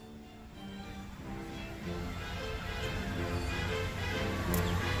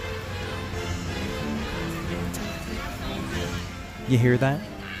You hear that?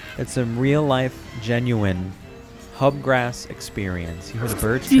 It's a real life, genuine hubgrass experience. You hear the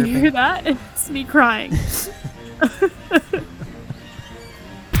birds Do you chirping? hear that? It's me crying.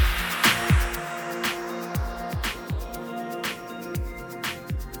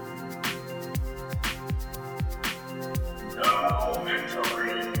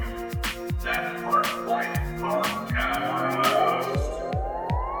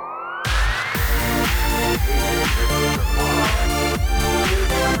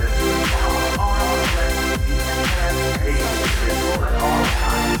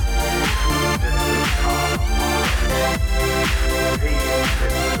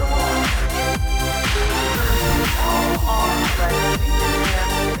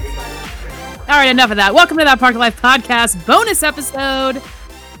 All right, enough of that. Welcome to That Park Life Podcast bonus episode.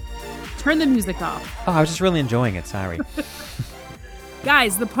 Turn the music off. Oh, I was just really enjoying it. Sorry.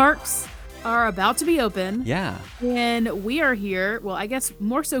 Guys, the parks are about to be open. Yeah. And we are here. Well, I guess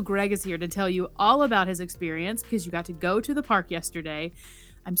more so Greg is here to tell you all about his experience because you got to go to the park yesterday.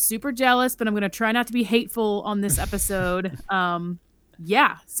 I'm super jealous, but I'm going to try not to be hateful on this episode.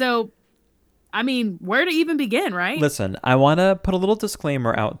 Yeah. So, I mean, where to even begin, right? Listen, I want to put a little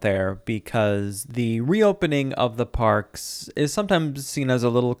disclaimer out there because the reopening of the parks is sometimes seen as a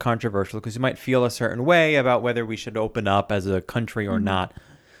little controversial because you might feel a certain way about whether we should open up as a country or not.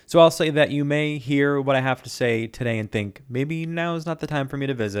 So I'll say that you may hear what I have to say today and think, maybe now is not the time for me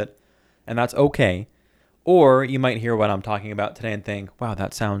to visit, and that's okay. Or you might hear what I'm talking about today and think, wow,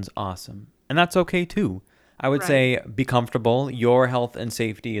 that sounds awesome. And that's okay too. I would say be comfortable. Your health and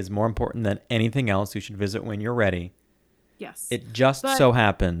safety is more important than anything else. You should visit when you're ready. Yes. It just so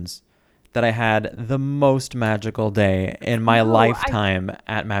happens that I had the most magical day in my lifetime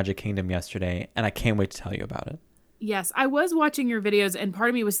at Magic Kingdom yesterday, and I can't wait to tell you about it. Yes, I was watching your videos, and part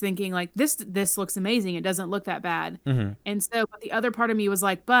of me was thinking, like, this looks amazing. It doesn't look that bad. Mm-hmm. And so, but the other part of me was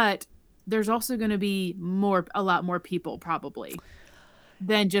like, but there's also going to be a lot more people probably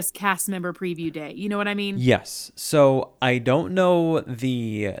than just cast member preview day. You know what I mean? Yes. So I don't know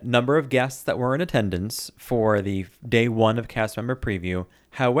the number of guests that were in attendance for the day one of cast member preview.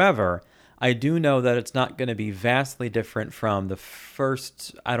 However, I do know that it's not going to be vastly different from the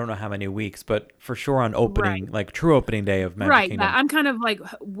first, I don't know how many weeks, but for sure on opening, like true opening day of Magic Kingdom. Right.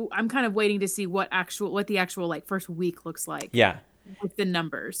 I'm kind of waiting to see what the actual like first week looks like. Yeah. With the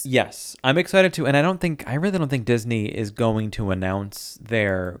numbers. Yes, I'm excited too. And I really don't think Disney is going to announce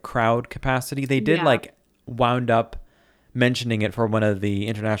their crowd capacity. They did wound up mentioning it for one of the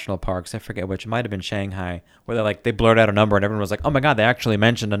international parks. I forget which. It might have been Shanghai, where they blurred out a number and everyone was like, oh my God, they actually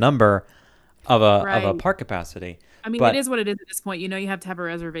mentioned a number of a park capacity. I mean, it is what it is at this point. You know, you have to have a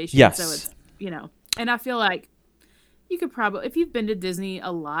reservation. Yes. So it's, and I feel like you could probably, if you've been to Disney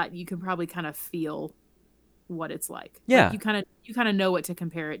a lot, you can probably kind of feel what it's like. Yeah. Like you kind of know what to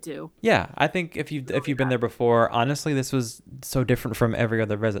compare it to. Yeah. I think if you've been there before, honestly, this was so different from every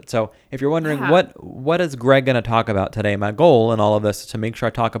other visit. So if you're wondering what is Greg going to talk about today, my goal in all of this is to make sure I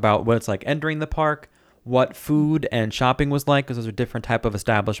talk about what it's like entering the park, what food and shopping was like, because those are different type of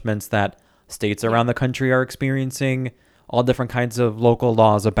establishments that states around the country are experiencing, all different kinds of local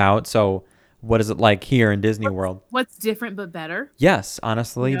laws about. So what is it like here in Disney World? What's different but better? Yes,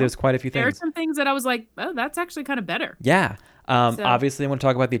 honestly, there's quite a few things. There are some things that I was like, oh, that's actually kind of better. Yeah. Obviously, I want to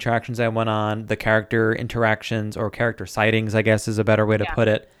talk about the attractions I went on, the character interactions or character sightings, I guess is a better way to put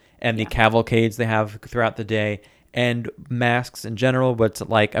it, and the cavalcades they have throughout the day, and masks in general. What's it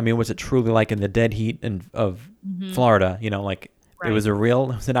like? I mean, what's it truly like in the dead heat of Florida? You know, like it was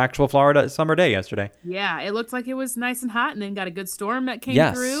an actual Florida summer day yesterday. Yeah, it looked like it was nice and hot, and then got a good storm that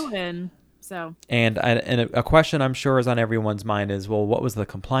came through, and so. And a question I'm sure is on everyone's mind is, well, what was the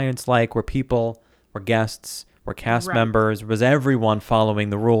compliance like? Were guests, were cast members, was everyone following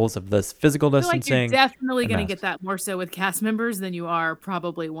the rules of this physical distancing? I feel like you're definitely going to get that more so with cast members than you are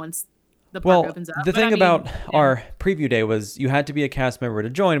probably once the park opens up. The thing about our preview day was you had to be a cast member to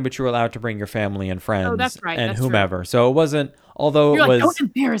join, but you were allowed to bring your family and friends and whomever. True. So it wasn't, although you're it was... don't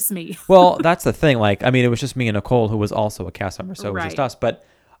embarrass me. Well, that's the thing. Like, I mean, it was just me and Nicole who was also a cast member, so it was just us. But,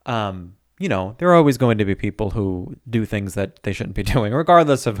 there are always going to be people who do things that they shouldn't be doing,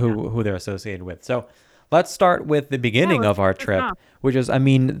 regardless of who they're associated with. So let's start with the beginning of our trip, which is, I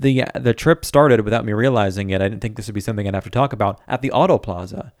mean, the trip started without me realizing it. I didn't think this would be something I'd have to talk about at the Auto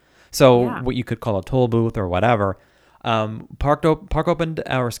Plaza. So what you could call a toll booth or whatever. Park opened,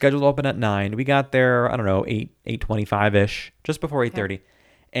 our schedule opened at 9. We got there, I don't know, 8:25-ish, just before 8:30.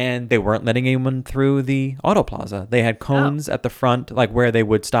 And they weren't letting anyone through the Auto Plaza. They had cones at the front, like where they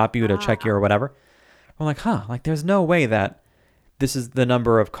would stop you to check you or whatever. I'm like, there's no way that this is the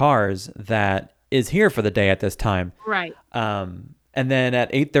number of cars that is here for the day at this time. Right. And then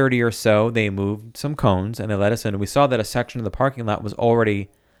at 8:30 or so, they moved some cones and they let us in. And we saw that a section of the parking lot was already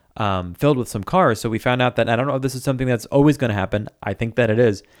filled with some cars. So we found out that, I don't know if this is something that's always going to happen. I think that it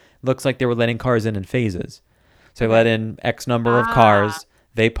is. Looks like they were letting cars in phases. So they let in X number of cars.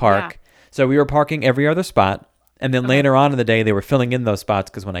 They park. Yeah. So we were parking every other spot. And then later on in the day, they were filling in those spots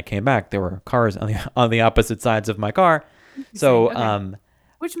because when I came back, there were cars on the opposite sides of my car. So,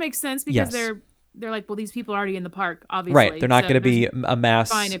 which makes sense because they're like, well, these people are already in the park, obviously. Right. They're not going to be a mass.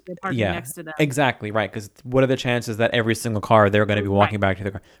 Fine if they're parking next to them. Exactly. Right. Because what are the chances that every single car they're going to be walking back to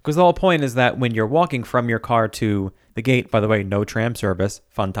the car? Because the whole point is that when you're walking from your car to the gate, by the way, no tram service,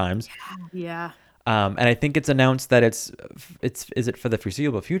 fun times. Yeah. And I think it's announced that is it for the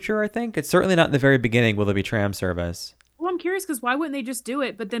foreseeable future? I think it's certainly not in the very beginning. Will there be tram service? Well, I'm curious because why wouldn't they just do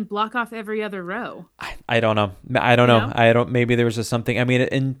it, but then block off every other row? I don't know. Maybe there was just something. I mean,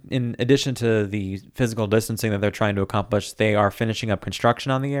 in addition to the physical distancing that they're trying to accomplish, they are finishing up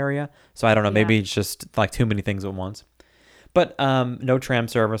construction on the area. So I don't know. Yeah. Maybe it's just like too many things at once. But no tram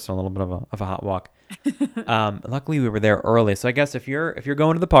service, a little bit of a hot walk. Luckily we were there early, so I guess if you're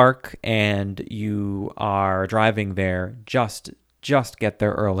going to the park and you are driving there, just get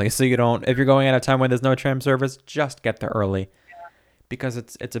there early, so you don't, if you're going at a time when there's no tram service, just get there early, because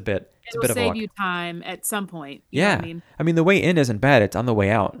it's a bit of a walk. It'll save you time at some point. Yeah, I mean the way in isn't bad, it's on the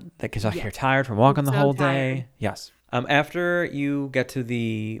way out, because you're tired from walking the whole day. Yes. After you get to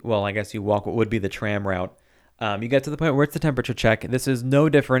I guess you walk what would be the tram route. You get to the point where it's the temperature check. This is no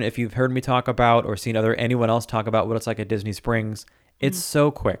different if you've heard me talk about or seen anyone else talk about what it's like at Disney Springs. It's so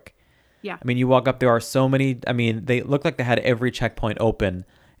quick. Yeah. I mean, you walk up, there are so many. I mean, they look like they had every checkpoint open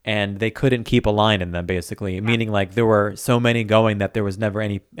and they couldn't keep a line in them, basically, meaning like there were so many going that there was never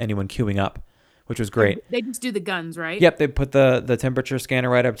anyone queuing up, which was great. They just do the guns, right? Yep. They put the temperature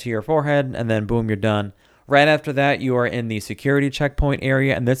scanner right up to your forehead and then boom, you're done. Right after that, you are in the security checkpoint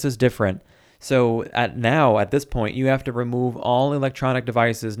area, and this is different. So at this point, you have to remove all electronic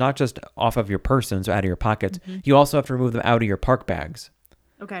devices, not just off of your person, so out of your pockets. Mm-hmm. You also have to remove them out of your park bags.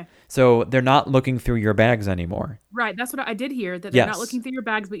 Okay. So they're not looking through your bags anymore. Right. That's what I did hear, that they're not looking through your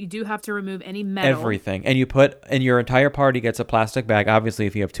bags, but you do have to remove any metal. Everything. And your entire party gets a plastic bag. Obviously,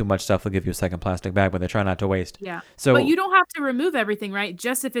 if you have too much stuff, they'll give you a second plastic bag, but they try not to waste. Yeah. But you don't have to remove everything, right?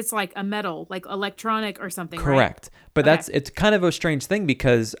 Just if it's like a metal, like electronic or something, correct. Right? But it's kind of a strange thing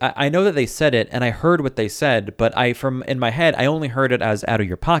because I know that they said it and I heard what they said, but in my head, I only heard it as out of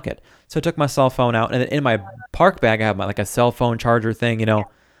your pocket. So I took my cell phone out, and in my park bag, I have a cell phone charger thing,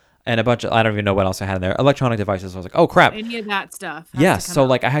 and a bunch of, I don't even know what else I had in there, electronic devices. I was like, oh crap. Any of that stuff. Yes.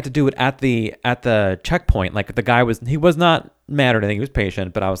 So I had to do it at the checkpoint. Like the guy he was not mad or anything. He was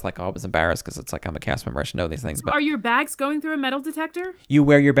patient, but I was like, I was embarrassed because it's like, I'm a cast member. I should know these things. But are your bags going through a metal detector? You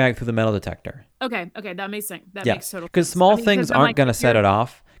wear your bag through the metal detector. Okay. That makes sense. That makes total sense. Because small things aren't going to set it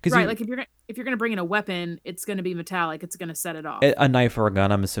off. Right. Like if you're going to bring in a weapon, it's going to be metallic. It's going to set it off. A knife or a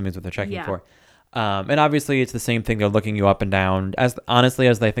gun, I'm assuming is what they're checking for. And obviously it's the same thing. They're looking you up and down as honestly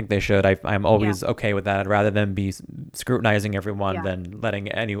as they think they should. I'm always okay with that. I'd rather than be scrutinizing everyone than letting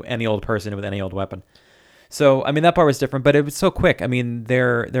any old person with any old weapon. So, I mean, that part was different, but it was so quick. I mean,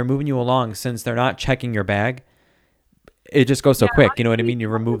 they're moving you along since they're not checking your bag. It just goes so quick. You know what I mean? You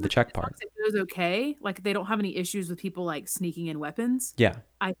remove the check part. It goes okay. Like they don't have any issues with people like sneaking in weapons. Yeah.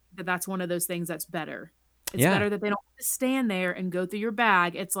 I think that's one of those things that's better. It's better that they don't have to stand there and go through your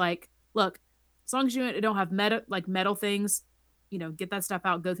bag. It's like, look, as long as you don't have metal things, get that stuff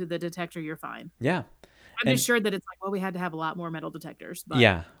out, go through the detector, you're fine. Yeah. I'm just sure that it's like, well, we had to have a lot more metal detectors. But.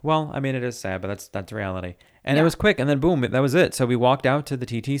 Yeah. Well, I mean, it is sad, but that's reality. And it was quick, and then boom, that was it. So we walked out to the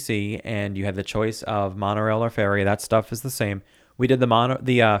TTC, and you had the choice of monorail or ferry. That stuff is the same. We did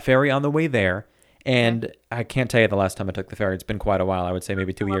the ferry on the way there, and I can't tell you the last time I took the ferry. It's been quite a while. I would say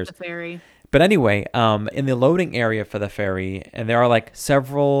maybe 2 years. The ferry. But anyway, in the loading area for the ferry, and there are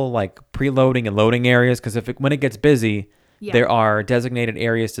several preloading and loading areas because when it gets busy, there are designated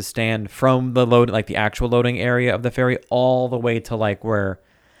areas to stand from the the actual loading area of the ferry all the way to where,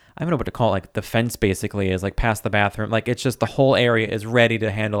 I don't know what to call it, the fence basically is past the bathroom. It's just the whole area is ready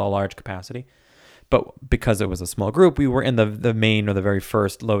to handle a large capacity. But because it was a small group, we were in the main or the very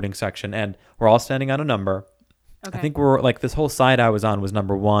first loading section, and we're all standing on a number. Okay. I think we're this whole side I was on was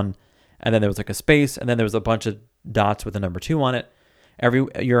number 1. And then there was a space, and then there was a bunch of dots with the number 2 on it.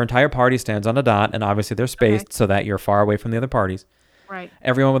 Your entire party stands on a dot, and obviously they're spaced so that you're far away from the other parties. Right.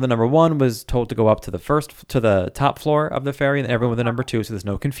 Everyone with the number 1 was told to go up to the top floor of the ferry, and everyone with the number 2, so there's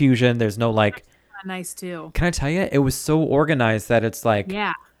no confusion. There's no That's nice too. Can I tell you, it was so organized that it's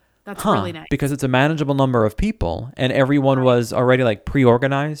That's really nice. Because it's a manageable number of people and everyone was already like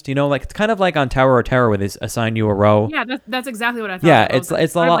pre-organized, like it's kind of like on Tower of Terror where they assign you a row. Yeah, that's exactly what I thought. Yeah, it's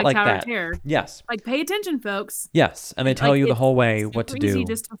a lot like Tower that. Of Terror. Yes. Like, pay attention, folks. Yes, and they tell you the whole way what to do. Easy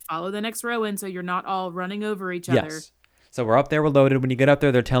just to follow the next row in so you're not all running over each other. Yes. So we're up there, we're loaded. When you get up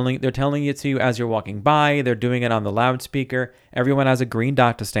there, they're telling it to you as you're walking by. They're doing it on the loudspeaker. Everyone has a green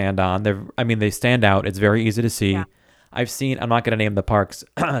dot to stand on. They stand out. It's very easy to see. Yeah. I've seen, I'm not going to name the parks,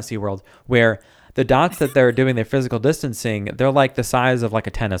 SeaWorld, where the dots that they're doing their physical distancing, they're like the size of like a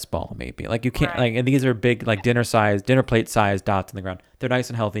tennis ball, maybe. Like you can't, and these are big, like dinner plate size dots on the ground. They're nice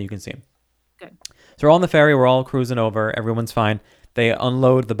and healthy. You can see them. Good. So we're all on the ferry. We're all cruising over. Everyone's fine. They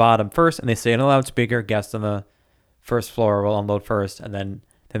unload the bottom first and they say in a loudspeaker, guests on the first floor will unload first. And then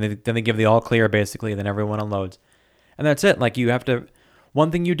they give the all clear basically. Then everyone unloads. And that's it. Like one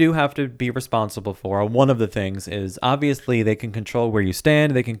thing you do have to be responsible for, one of the things is obviously they can control where you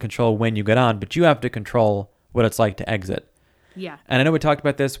stand, they can control when you get on, but you have to control what it's like to exit. Yeah. And I know we talked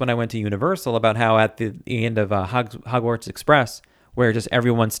about this when I went to Universal about how at the end of Hogwarts Express, where just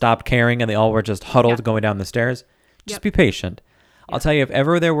everyone stopped caring and they all were just huddled going down the stairs. Just be patient. I'll tell you, if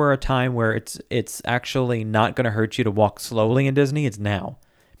ever there were a time where it's actually not going to hurt you to walk slowly in Disney, it's now,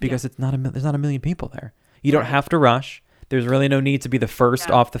 because there's not a million people there. You don't have to rush. There's really no need to be the first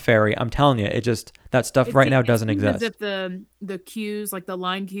off the ferry. I'm telling you, that stuff right now doesn't exist. As if the queues, like the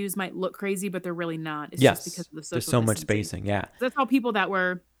line queues, might look crazy, but they're really not. It's just because of the social there's so distancing. much spacing. Yeah, that's how people that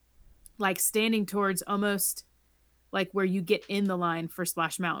were like standing towards almost like where you get in the line for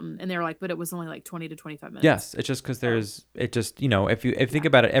Splash Mountain, and they're like, but it was only like 20 to 25 minutes. Yes, it's just because if you think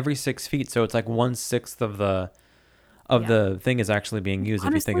about it, every 6 feet, so it's like 1/6 of the thing is actually being used.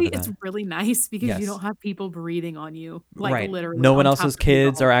 Honestly, if you think of it, it's really nice because you don't have people breathing on you, like literally. No one else's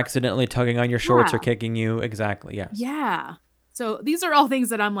kids are accidentally tugging on your shorts or kicking you. Exactly. Yes. Yeah. So these are all things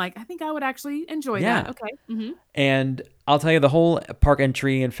that I'm like, I think I would actually enjoy that. Okay. Mm-hmm. And I'll tell you, the whole park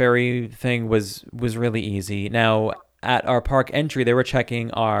entry and ferry thing was really easy. Now, at our park entry, they were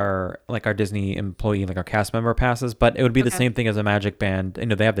checking our Disney employee, like our cast member passes, but it would be the same thing as a Magic Band.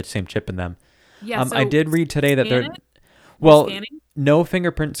 They have the same chip in them. Yeah. I did read today that they're no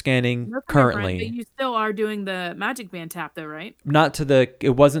fingerprint scanning currently. But you still are doing the Magic Band tap though, right?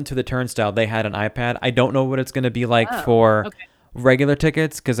 It wasn't to the turnstile. They had an iPad. I don't know what it's going to be like for regular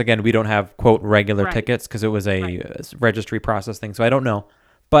tickets, because again, we don't have quote regular tickets because it was a registry process thing. So I don't know,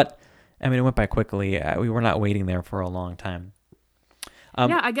 but I mean, it went by quickly. We were not waiting there for a long time.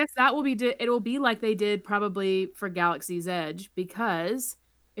 I guess that will be. It will be like they did probably for Galaxy's Edge, because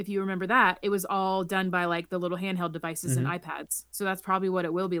if you remember that, it was all done by like the little handheld devices and iPads. So that's probably what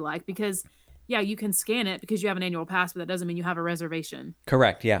it will be like, because you can scan it because you have an annual pass, but that doesn't mean you have a reservation.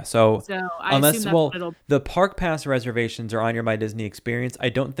 Correct. Yeah. So unless the park pass reservations are on your My Disney Experience. I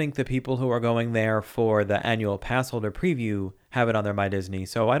don't think the people who are going there for the annual pass holder preview have it on their My Disney.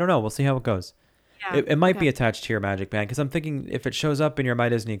 So I don't know. We'll see how it goes. Yeah, it might be attached to your Magic Band, because I'm thinking if it shows up in your My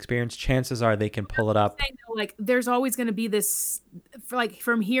Disney Experience, chances are they can pull it up. Like there's always going to be this,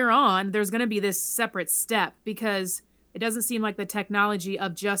 from here on, there's going to be this separate step, because it doesn't seem like the technology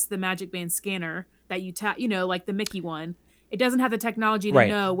of just the Magic Band scanner that you tap, like the Mickey one. It doesn't have the technology to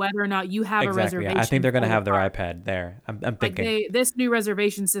know whether or not you have a reservation. I think they're going to have their iPad there. I'm thinking this new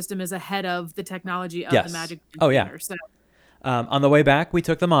reservation system is ahead of the technology of the Magic Band scanner. So. On the way back, we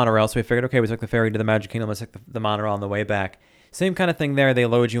took the monorail. So we figured, we took the ferry to the Magic Kingdom. Let's take the monorail on the way back. Same kind of thing there. They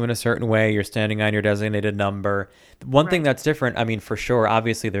load you in a certain way. You're standing on your designated number. One thing that's different, I mean, for sure,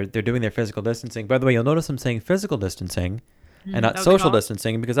 obviously, they're doing their physical distancing. By the way, you'll notice I'm saying physical distancing and not social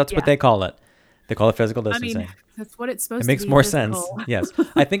distancing, because that's what they call it. They call it physical distancing. I mean, that's what it's supposed to be. It makes more sense. Yes.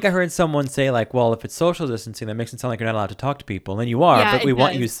 I think I heard someone say if it's social distancing, that makes it sound like you're not allowed to talk to people. And you are, but we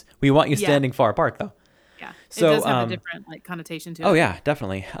want you standing far apart, though. Yeah, so, it does have a different connotation to it. Oh yeah,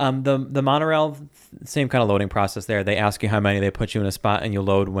 definitely. The monorail, same kind of loading process there. They ask you how many, they put you in a spot, and you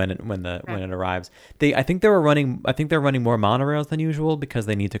load when it arrives. I think they're running more monorails than usual, because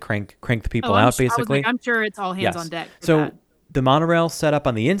they need to crank the people out basically. I'm sure it's all hands on deck. So the monorail setup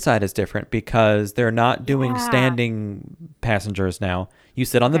on the inside is different, because they're not doing standing passengers now. You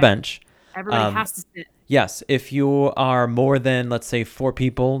sit on the bench. Everybody has to sit. Yes, if you are more than, let's say, 4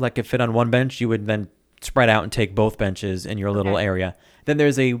 people that could fit on one bench, you would then spread out and take both benches in your little area. Then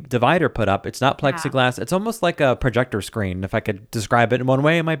there's a divider put up. It's not plexiglass. It's almost like a projector screen. If I could describe it in one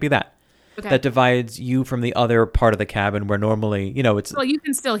way, it might be that. That divides you from the other part of the cabin, where normally, it's... Well, you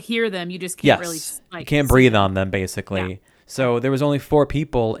can still hear them. You just can't really... you can't breathe on them, basically. Yeah. So there was only 4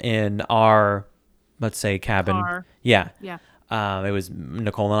 people in our, let's say, cabin. Car. Yeah. Yeah. It was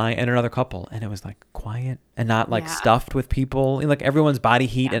Nicole and I and another couple, and it was like quiet and not like stuffed with people. And, like everyone's body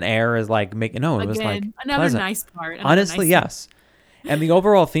heat and air is like making. No, it was like another pleasant. Nice part. Honestly, yes. And the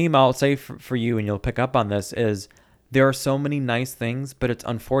overall theme, I'll say for you, and you'll pick up on this, is there are so many nice things, but it's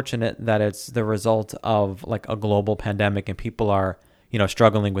unfortunate that it's the result of like a global pandemic and people are,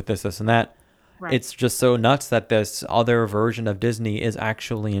 struggling with this and that. Right. It's just so nuts that this other version of Disney is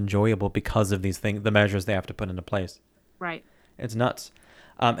actually enjoyable because of these things, the measures they have to put into place. Right. It's nuts.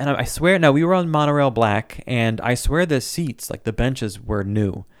 And I swear, now we were on Monorail Black, and I swear the seats, like the benches, were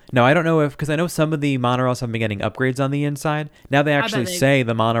new. Now, I don't know because I know some of the monorails have been getting upgrades on the inside. Now they actually say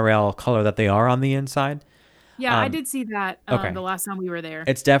the monorail color that they are on the inside. Yeah, I did see that the last time we were there.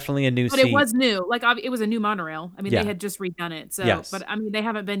 It's definitely a new seat. But it was new. Like, it was a new monorail. I mean, they had just redone it. So, but I mean, they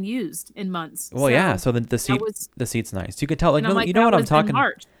haven't been used in months. Well, so the seat's nice. You could tell, like, you know what I'm talking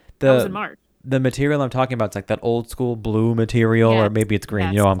about? That was in March. The material I'm talking about is like that old school blue material, or maybe it's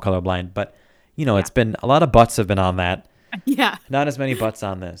green. I'm colorblind, but it's been a lot of butts have been on that. Yeah. Not as many butts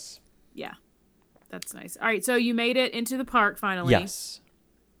on this. Yeah. That's nice. All right. So you made it into the park finally. Yes.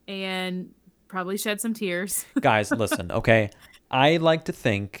 And probably shed some tears. Guys, listen, okay? I like to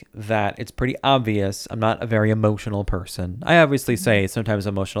think that it's pretty obvious I'm not a very emotional person. I obviously say sometimes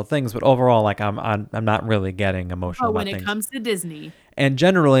emotional things, but overall, like I'm not really getting emotional about things. When it comes to Disney. And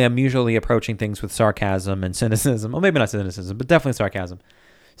generally, I'm usually approaching things with sarcasm and cynicism. Well, maybe not cynicism, but definitely sarcasm.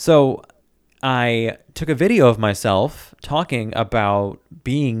 So I took a video of myself talking about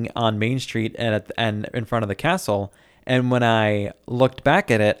being on Main Street and in front of the castle. And when I looked back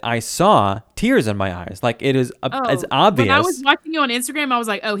at it, I saw tears in my eyes. Like, it is it's obvious. When I was watching you on Instagram, I was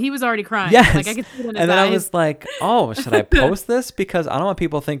like, oh, he was already crying. Yes. Like, I could see it in his and then eyes. I was like, oh, should I post this? Because I don't want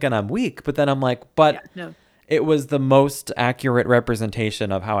people thinking I'm weak. But then I'm like, it was the most accurate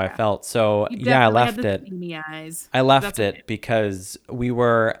representation of how I felt. So I left it. Eyes. I left it because it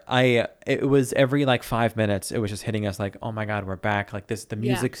was every like 5 minutes, it was just hitting us like, oh my God, we're back. Like the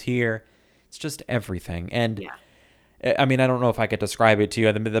music's here. It's just everything. And I mean, I don't know if I could describe it to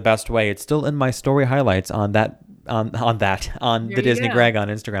you the best way. It's still in my story highlights on the Disney Greg on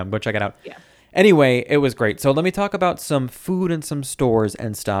Instagram. Go check it out. Yeah. Anyway, it was great. So let me talk about some food and some stores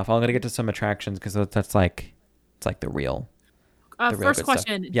and stuff. I'm gonna get to some attractions because that's like it's like the real. First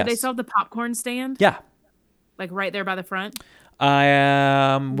question: Did they still have the popcorn stand? Yeah. Like right there by the front.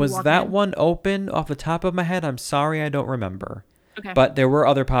 Was that one open off the top of my head? I'm sorry, I don't remember. Okay. But there were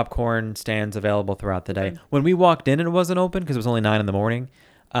other popcorn stands available throughout the day. Okay. When we walked in, it wasn't open because it was only 9 a.m.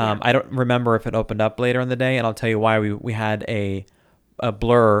 I don't remember if it opened up later in the day, and I'll tell you why. We had a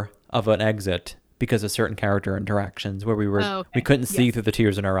blur of an exit because of certain character interactions where we couldn't see through the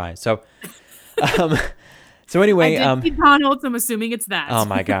tears in our eyes. So, so anyway, I did see Donald, so I'm assuming it's that. Oh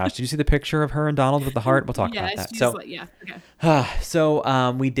my gosh! Did you see the picture of her and Donald with the heart? We'll talk about that. So, okay.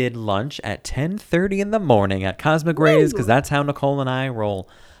 So we did lunch at 10:30 in the morning at Cosmic Rays because that's how Nicole and I roll.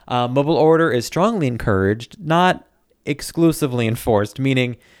 Mobile order is strongly encouraged, not exclusively enforced.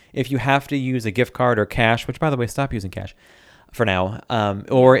 Meaning, if you have to use a gift card or cash, which by the way, stop using cash for now.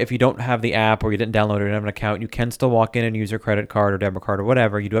 Or if you don't have the app or you didn't download it and have an account, you can still walk in and use your credit card or debit card or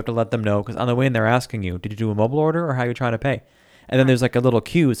whatever. You do have to let them know because on the way in they're asking you, did you do a mobile order or how you're trying to pay? And then there's like a little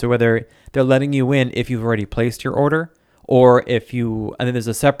queue. So whether they're letting you in if you've already placed your order or and then there's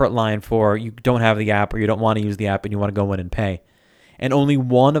a separate line for you don't have the app or you don't want to use the app and you want to go in and pay. And only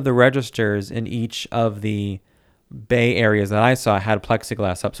one of the registers in each of the Bay areas that I saw had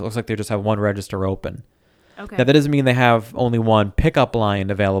plexiglass up. So it looks like they just have one register open. Okay. Now, that doesn't mean they have only one pickup line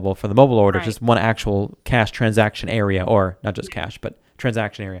available for the mobile order, just one actual cash transaction area, or not just cash, but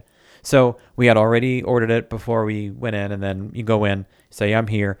transaction area. So we had already ordered it before we went in, and then you go in, say, I'm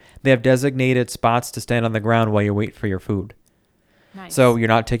here. They have designated spots to stand on the ground while you wait for your food. Nice. So you're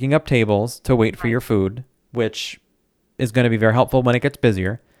not taking up tables to wait for your food, which is going to be very helpful when it gets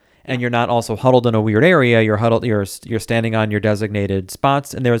busier. And you're not also huddled in a weird area. You're standing on your designated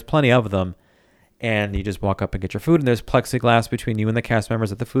spots, and there's plenty of them. And you just walk up and get your food, and there's plexiglass between you and the cast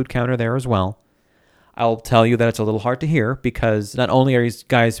members at the food counter there as well. I'll tell you that it's a little hard to hear because not only are you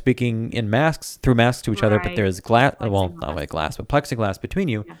guys speaking through masks to each other, but there's glass, not really glass, but plexiglass between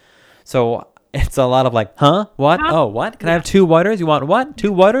you. Yeah. So it's a lot of like, huh? What? Oh, what? Can I have 2 waters? You want what?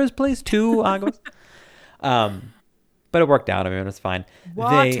 2 waters, please? 2 agos? But it worked out. I mean, it's fine.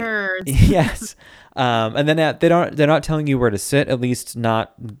 Waters. Yes. And then they're not telling you where to sit, at least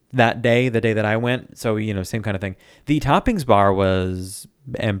not that day, the day that I went. So, same kind of thing. The toppings bar was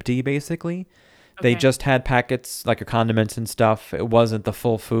empty, basically. Okay. They just had packets, like your condiments and stuff. It wasn't the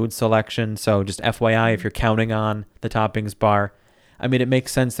full food selection. So just FYI, if you're counting on the toppings bar, I mean, it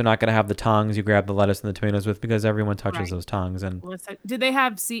makes sense they're not going to have the tongs you grab the lettuce and the tomatoes with because everyone touches those tongs. And did they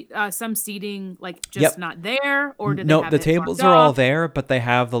have some seating like just not there, or did no? They have the tables are all there, but they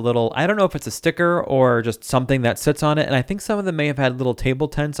have the little. I don't know if it's a sticker or just something that sits on it. And I think some of them may have had little table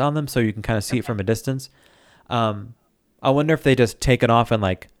tents on them, so you can kind of see it from a distance. I wonder if they just take it off and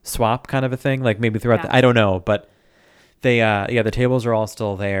like swap kind of a thing, like maybe throughout. I don't know, but. They, the tables are all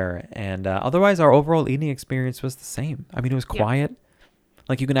still there. And otherwise, our overall eating experience was the same. I mean, it was quiet.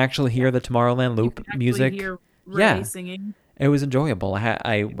 Like, you can actually hear the Tomorrowland Loop music. Hear Ray singing. It was enjoyable.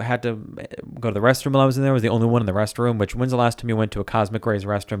 I had to go to the restroom while I was in there. I was the only one in the restroom, which when's the last time you went to a Cosmic Rays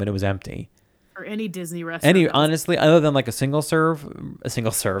restroom and it was empty? Or any Disney restaurant. Honestly, other than like a single serve,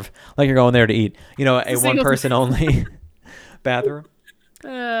 like you're going there to eat. You know, a one-person only bathroom.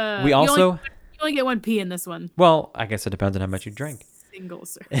 We also... You only get one pee in this one. Well, I guess it depends on how much you drink. Single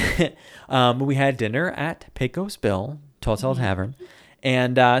serve. We had dinner at Pecos Bill, Tall Tale Tavern.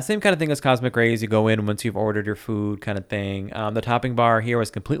 And same kind of thing as Cosmic Rays. You go in once you've ordered your food kind of thing. The topping bar here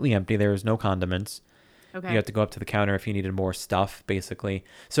was completely empty. There was no condiments. Okay. You have to go up to the counter if you needed more stuff, basically.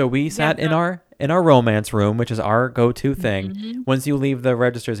 So we sat in our romance room, which is our go-to thing. Mm-hmm. Once you leave the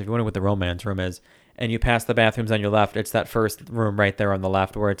registers, if you wonder what the romance room is, and you pass the bathrooms on your left, it's that first room right there on the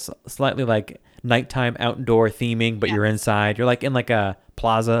left where it's slightly like nighttime outdoor theming, but you're inside. You're like in like a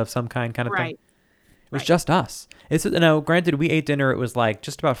plaza of some kind of thing. It was just us. Now, granted, we ate dinner. It was like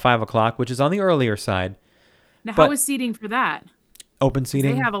just about 5 o'clock, which is on the earlier side. Now, how was seating for that? Open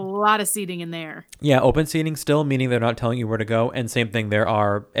seating. They have a lot of seating in there. Yeah, open seating still, meaning they're not telling you where to go. And same thing, there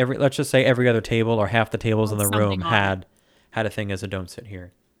are let's just say every other table or half the tables in the room had a thing as a don't sit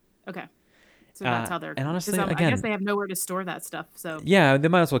here. Okay. So that's how they're... And honestly, again... I guess they have nowhere to store that stuff, so... Yeah, they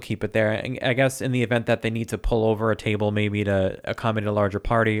might as well keep it there. I guess in the event that they need to pull over a table maybe to accommodate a larger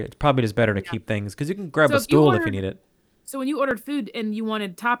party, it's probably just better to keep things, because you can grab a stool if you need it. So when you ordered food and you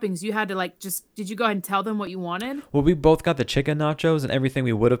wanted toppings, you had to did you go ahead and tell them what you wanted? Well, we both got the chicken nachos, and everything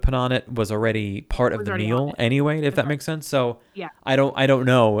we would have put on it was already part of the meal anyway, if that makes sense. So I don't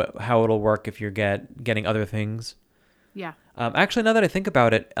know how it'll work if you're getting other things. Yeah. Actually, now that I think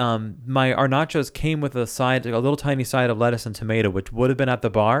about it, our nachos came with a little tiny side of lettuce and tomato, which would have been at the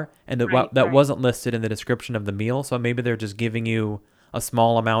bar, and that wasn't listed in the description of the meal. So maybe they're just giving you a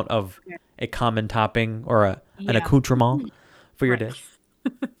small amount of a common topping or an accoutrement for your dish.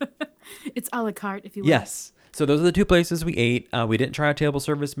 It's a la carte, if you will. Yes. So those are the two places we ate. We didn't try a table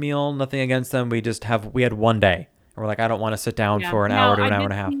service meal. Nothing against them. We had one day. And we're like, I don't want to sit down for an hour to an hour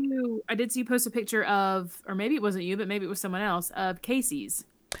and a half. I did see you post a picture of, or maybe it wasn't you, but maybe it was someone else, of Casey's.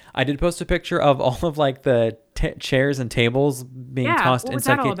 I did post a picture of all of like the chairs and tables being tossed inside. What was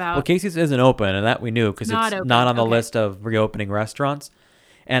that all about? Well, Casey's isn't open, and that we knew because it's not on the list of reopening restaurants.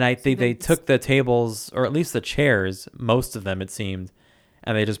 And I think they took the tables, or at least the chairs, most of them it seemed,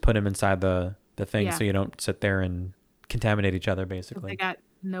 and they just put them inside the thing so you don't sit there and contaminate each other, basically. So they got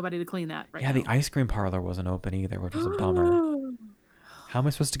nobody to clean that right now. Yeah, the ice cream parlor wasn't open either, which was a bummer. How am I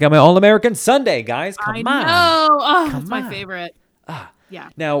supposed to get my All-American Sundae, guys? Come on. I know. Oh, that's my favorite. Yeah.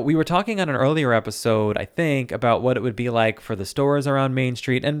 Now, we were talking on an earlier episode, I think, about what it would be like for the stores around Main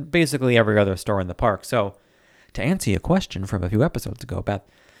Street and basically every other store in the park. So, to answer your question from a few episodes ago, Beth,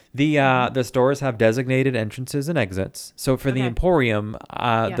 the stores have designated entrances and exits. So, for the Emporium,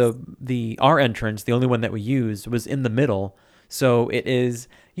 our entrance, the only one that we used, was in the middle. So it is,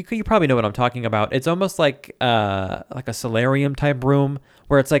 you probably know what I'm talking about. It's almost like a solarium type room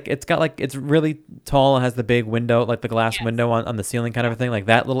where it's really tall and has the big window, like the glass window on the ceiling kind of a thing, like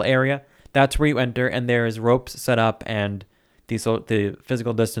that little area. That's where you enter, and there's ropes set up and the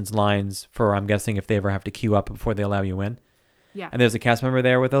physical distance lines for, I'm guessing, if they ever have to queue up before they allow you in. Yeah. And there's a cast member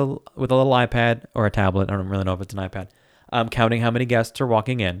there with a little iPad or a tablet. I don't really know if it's an iPad, counting how many guests are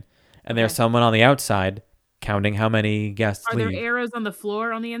walking in, and there's someone on the outside counting how many guests leave. Are there arrows on the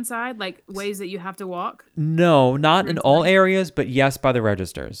floor on the inside, like ways that you have to walk? No, not in all areas, but yes, by the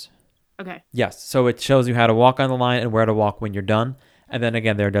registers. Okay. Yes, so it shows you how to walk on the line and where to walk when you're done. And then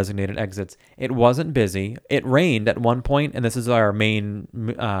again, there are designated exits. It wasn't busy. It rained at one point, and this is our main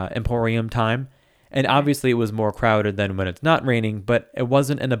Emporium time. And obviously, it was more crowded than when it's not raining, but it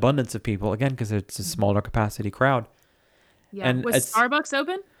wasn't an abundance of people, again, because it's a smaller capacity crowd. Yeah. And was Starbucks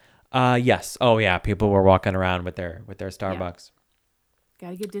open? Yes. Oh, yeah. People were walking around with their Starbucks.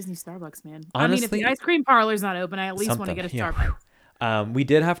 Gotta get Disney Starbucks, man. Honestly, if the ice cream parlor's not open, I at least want to get a Starbucks. We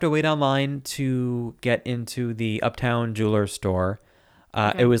did have to wait online to get into the Uptown Jeweler store.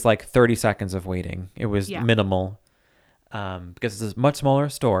 It was like 30 seconds of waiting. It was minimal because it's a much smaller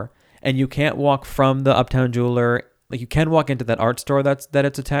store, and you can't walk from the Uptown Jeweler. Like, you can walk into that art store that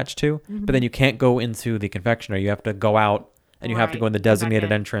it's attached to, but then you can't go into the confectionery. You have to go out and you have to go in the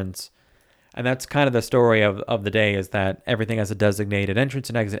designated entrance. And that's kind of the story of the day, is that everything has a designated entrance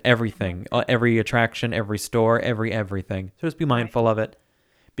and exit, everything, every attraction, every store, everything. So just be mindful of it.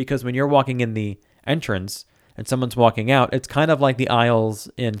 Because when you're walking in the entrance and someone's walking out, it's kind of like the aisles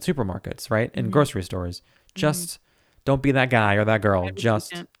in supermarkets, right? In grocery stores. Just don't be that guy or that girl.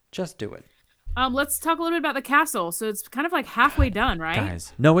 Just do it. Let's talk a little bit about the castle. So it's kind of like halfway done, right?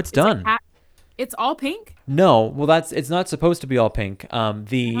 Guys, no, it's done. Like it's all pink? No, well, it's not supposed to be all pink.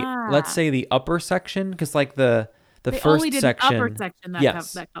 Let's say the upper section, because like the first only did section, the upper section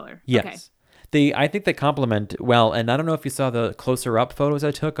that color. Yes. Okay. I think they complement well, and I don't know if you saw the closer up photos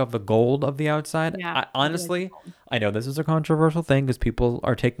I took of the gold of the outside. Yeah, Honestly, I know this is a controversial thing because people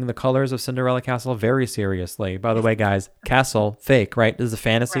are taking the colors of Cinderella Castle very seriously. By the way, guys, castle, fake, right? This is a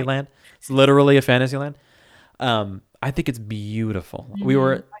fantasy land. It's literally a fantasy land. I think it's beautiful. We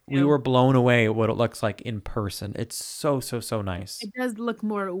were blown away at what it looks like in person. It's so nice. It does look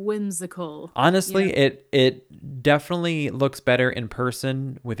more whimsical. Honestly, it definitely looks better in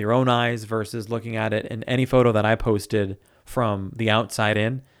person with your own eyes versus looking at it in any photo that I posted from the outside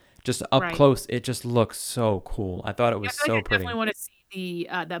in. Just up close, it just looks so cool. I thought it was so pretty. I definitely want to see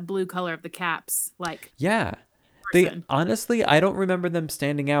the that blue color of the caps. Yeah. Honestly, I don't remember them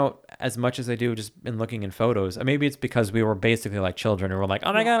standing out as much as I do just in looking in photos. Maybe it's because we were basically like children and we're like,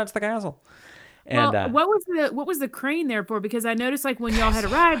 oh my God, it's the castle. And what was the crane there for? Because I noticed like when y'all had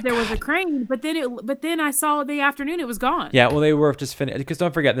arrived, there was a crane, but then I saw the afternoon it was gone. Yeah, well, they were just finished, because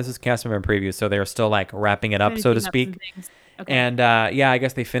don't forget, this is cast member preview, so they were still like wrapping it up, so to speak. Okay. And I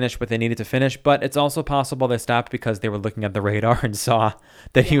guess they finished what they needed to finish, but it's also possible they stopped because they were looking at the radar and saw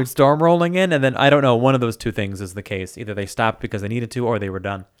the huge storm rolling in, and then I don't know, one of those two things is the case. Either they stopped because they needed to, or they were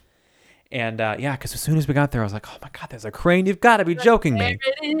done. And because as soon as we got there, I was like, oh my God, there's a crane. You've got to be joking me.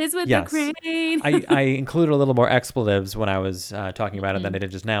 There it is with the crane. I included a little more expletives when I was talking about it than I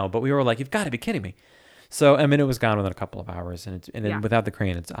did just now, but we were like, you've got to be kidding me. So, I mean, it was gone within a couple of hours, and then without the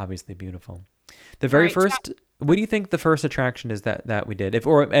crane, it's obviously beautiful. The very first, what do you think the first attraction is that we did?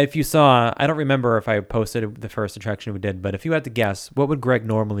 If you saw, I don't remember if I posted the first attraction we did, but if you had to guess, what would Greg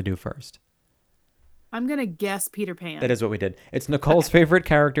normally do first? I'm going to guess Peter Pan. That is what we did. It's Nicole's favorite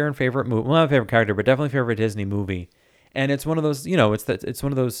character and favorite movie. Well, not favorite character, but definitely favorite Disney movie. And it's one of those, it's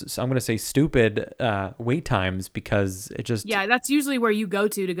one of those, I'm going to say stupid wait times, because it just... Yeah, that's usually where you go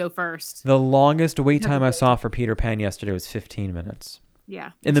to go first. The longest wait time I saw for Peter Pan yesterday was 15 minutes.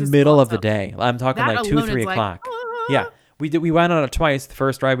 Yeah. In the middle of the day. I'm talking like 2, 3 o'clock. Yeah. We went on it twice. The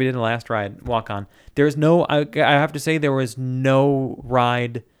first ride we did and the last ride, walk on. There's no, I have to say, there was no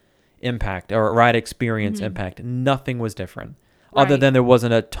ride impact or ride experience impact. Nothing was different. Other than there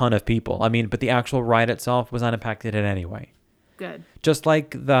wasn't a ton of people. I mean, but the actual ride itself was unimpacted in any way. Good. Just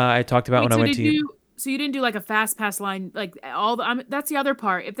like I talked about when I went to... So you didn't do like a fast pass line, like that's the other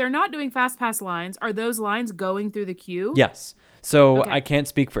part. If they're not doing fast pass lines, are those lines going through the queue? Yes. So I can't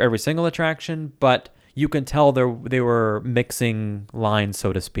speak for every single attraction, but you can tell they were mixing lines,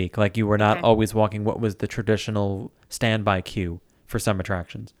 so to speak. Like you were not always walking what was the traditional standby queue for some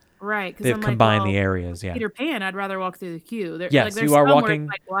attractions. Right. They've combined the areas, yeah. Peter Pan, I'd rather walk through the queue. Yes, you are walking...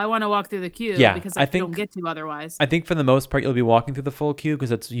 I want to walk through the queue because I don't get to otherwise. I think for the most part, you'll be walking through the full queue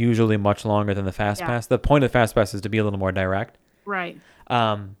because it's usually much longer than the Fast Pass. The point of the Fast Pass is to be a little more direct. Right.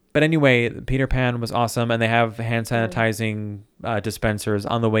 But anyway, Peter Pan was awesome, and they have hand sanitizing dispensers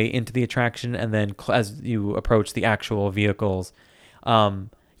on the way into the attraction, and then as you approach the actual vehicles,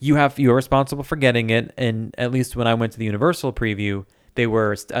 you're responsible for getting it. And at least when I went to the Universal preview, they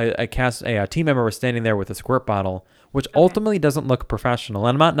were a team member was standing there with a squirt bottle, which ultimately doesn't look professional.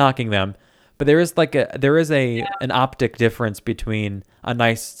 And I'm not knocking them, but there is an optic difference between a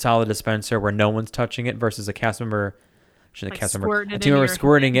nice solid dispenser where no one's touching it versus a cast member, a team member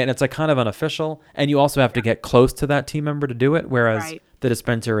squirting it, and it's like kind of unofficial. And you also have to get close to that team member to do it, whereas the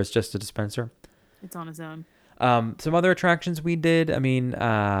dispenser is just a dispenser. It's on its own. Some other attractions we did. I mean,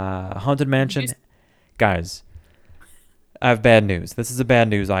 Haunted Mansion, guys. I have bad news. This is a bad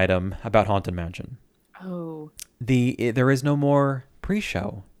news item about Haunted Mansion. Oh. There is no more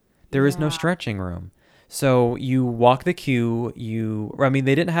pre-show. There is no stretching room. So you walk the queue. They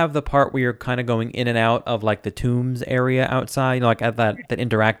didn't have the part where you're kind of going in and out of like the tombs area outside, like at that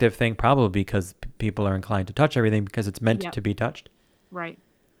interactive thing, probably because people are inclined to touch everything because it's meant to be touched. Right.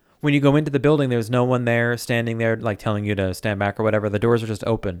 When you go into the building, there's no one there standing there like telling you to stand back or whatever. The doors are just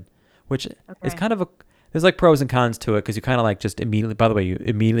open, which is kind of there's like pros and cons to it because you kind of like just immediately, by the way, you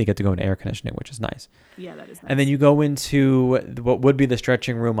immediately get to go into air conditioning, which is nice. Yeah, that is nice. And then you go into what would be the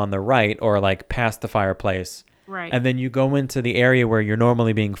stretching room on the right or like past the fireplace. Right. And then you go into the area where you're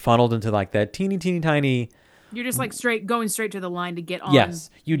normally being funneled into like that teeny, teeny, tiny You're just like going straight to the line to get on. Yes,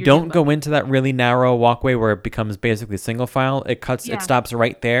 you don't go into that really narrow walkway where it becomes basically single file. It stops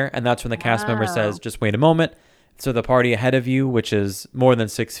right there, and that's when the cast member says, "Just wait a moment." So the party ahead of you, which is more than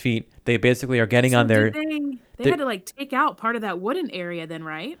 6 feet, they basically are getting on their. They had to like take out part of that wooden area, then,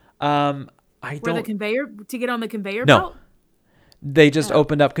 right? Where the conveyor to get on the conveyor no. belt. They just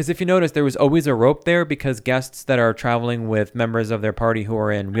opened up, because if you notice, there was always a rope there, because guests that are traveling with members of their party who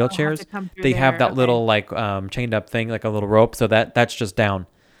are in wheelchairs, they have that little like chained up thing, like a little rope. So that's just down.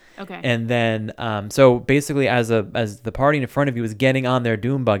 Okay. And then so basically, as the party in front of you is getting on their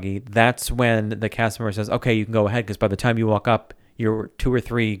doom buggy, that's when the cast member says, "Okay, you can go ahead," because by the time you walk up, you're 2 or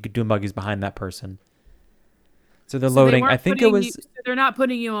 3 doom buggies behind that person. So they're loading. I think it was. They're not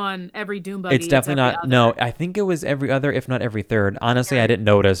putting you on every doom buggy. It's definitely not. No, I think it was every other, if not every third. Honestly, I didn't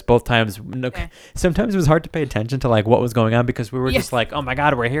notice both times. Okay. Sometimes it was hard to pay attention to like what was going on, because we were just like, "Oh my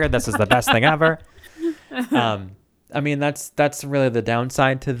God, we're here! This is the best thing ever." I mean, that's really the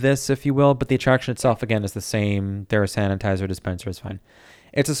downside to this, if you will. But the attraction itself, again, is the same. Their sanitizer dispenser is fine.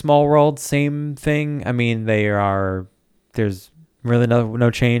 It's a small world, same thing. I mean, there's really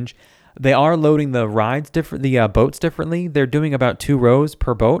no change. They are loading the boats differently. They're doing about 2 rows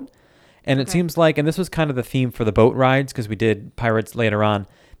per boat. And it seems like, and this was kind of the theme for the boat rides, because we did Pirates later on,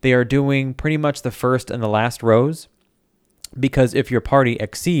 they are doing pretty much the first and the last rows, because if your party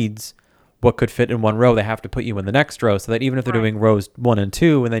exceeds what could fit in one row, they have to put you in the next row, so that even if they're doing rows 1 and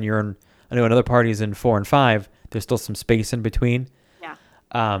 2, and then I know another party's in 4 and 5, there's still some space in between.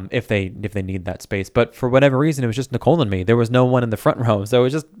 If they need that space. But for whatever reason, it was just Nicole and me. There was no one in the front row. So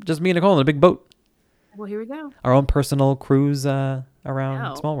it was just me and Nicole in a big boat. Well, here we go. Our own personal cruise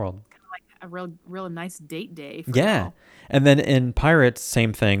around Small World. Kind of like a real nice date day. Yeah. And then in Pirates,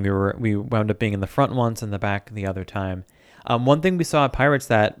 same thing. We wound up being in the front once and the back the other time. One thing we saw at Pirates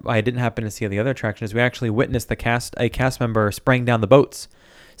that I didn't happen to see at the other attraction is we actually witnessed a cast member spraying down the boats.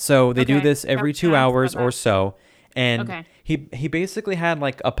 So they do this every 2 hours or so. And he basically had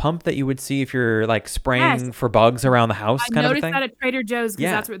like a pump that you would see if you're like spraying for bugs around the house kind of thing. I noticed that at Trader Joe's,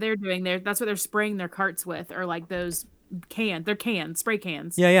 because that's what they're doing there. That's what they're spraying their carts with, or like those spray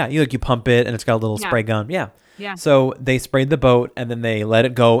cans. Yeah. You pump it and it's got a little spray gun. Yeah. So they sprayed the boat and then they let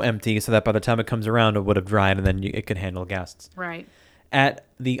it go empty, so that by the time it comes around, it would have dried, and then it could handle guests. Right. At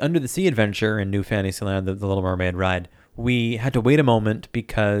the Under the Sea adventure in New Fantasyland, the Little Mermaid ride, we had to wait a moment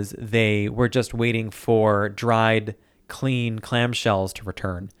because they were just waiting for dried, clean clamshells to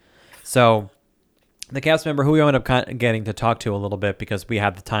return. So the cast member who we ended up getting to talk to a little bit, because we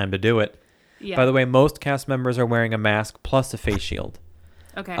had the time to do it. Yeah. By the way, most cast members are wearing a mask plus a face shield.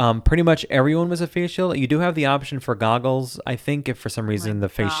 Okay. Pretty much everyone was a face shield. You do have the option for goggles, I think, if for some reason the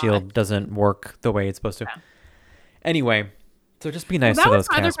face shield doesn't work the way it's supposed to. Yeah. Anyway, so just be nice to those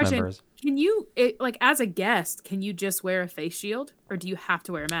cast members. Can you, as a guest, can you just wear a face shield, or do you have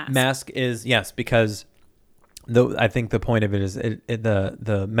to wear a mask? Mask is, yes, because I think the point of it is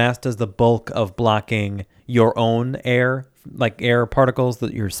the mask does the bulk of blocking your own air, like air particles,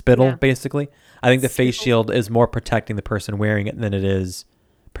 that your spittle, basically. I think the face shield is more protecting the person wearing it than it is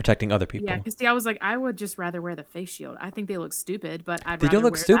protecting other people. Yeah, because I was like, I would just rather wear the face shield. I think they look stupid, but they do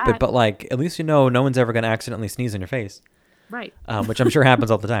look stupid, but like at least no one's ever going to accidentally sneeze in your face. Right. Which I'm sure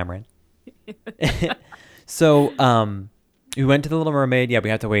happens all the time, right? So, we went to the Little Mermaid. Yeah, we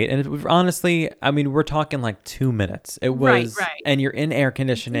had to wait. And honestly, I mean, we're talking like 2 minutes. It was, right. And you're in air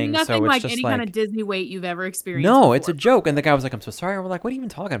conditioning. Nothing so it's like just any kind of Disney wait you've ever experienced. No, before. It's a joke. And the guy was like, I'm so sorry. We're like, what are you even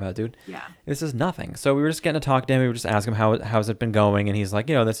talking about, dude? Yeah. This is nothing. So we were just getting to talk to him. We were just asking him, how's it been going? And he's like,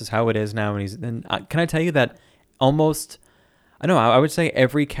 this is how it is now. And can I tell you that I would say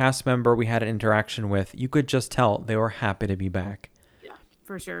every cast member we had an interaction with, you could just tell they were happy to be back. Yeah,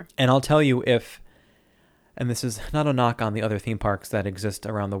 for sure. And I'll tell you and this is not a knock on the other theme parks that exist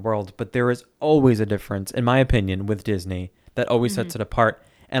around the world, but there is always a difference, in my opinion, with Disney that always sets it apart.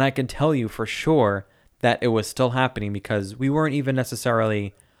 And I can tell you for sure that it was still happening, because we weren't even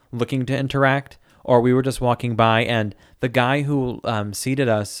necessarily looking to interact, or we were just walking by, and the guy who seated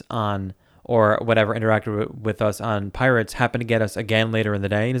us on, or whatever, interacted with us on Pirates happened to get us again later in the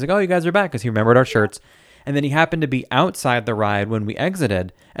day. And he's like, oh, you guys are back, because he remembered our shirts. And then he happened to be outside the ride when we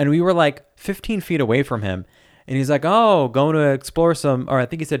exited, and we were like 15 feet away from him. And he's like, oh, going to explore some, or I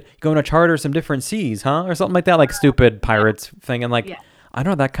think he said, going to charter some different seas, huh? Or something like that, like stupid Pirates thing. And like, I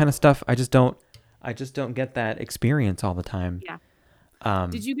don't know, that kind of stuff. I just don't get that experience all the time. Yeah.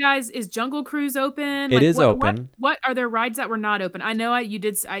 Did you guys, is Jungle Cruise open? It is open. What are there rides that were not open? I know I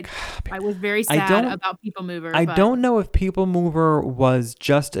was very sad about People Mover. I don't know if People Mover was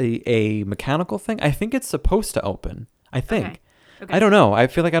just a mechanical thing. I think it's supposed to open. I think. Okay. I don't know. I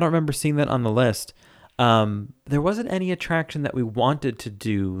feel like I don't remember seeing that on the list. There wasn't any attraction that we wanted to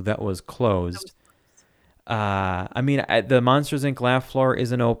do that was That closed. was I mean, the Monsters Inc. laugh floor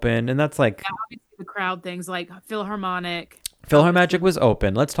isn't open, and that's like yeah, obviously the crowd things like Philharmonic, PhilharMagic obviously was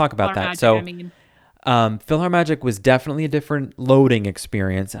open. Let's talk about that. Philharmagic. I So, mean, PhilharMagic was definitely a different loading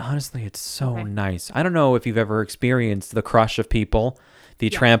experience. Honestly, it's so okay, nice. I don't know if you've ever experienced the crush of people, the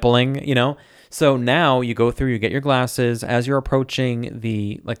yeah, trampling, you know. So now you go through, you get your glasses as you're approaching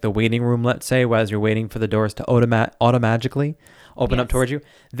the waiting room. Let's say, as you're waiting for the doors to automatically open up yes, towards you,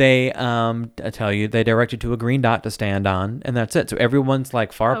 they tell you, they direct you to a green dot to stand on, and that's it. So everyone's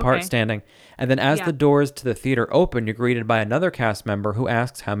like far apart okay, standing, and then as yeah, the doors to the theater open, you're greeted by another cast member who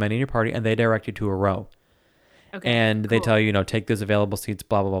asks how many in your party, and they direct you to a row, okay, and they cool. tell you, take those available seats,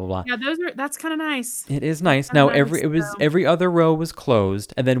 blah blah blah blah. Yeah, that's kind of nice. It is That's nice. kind of Now nice. So, every other row was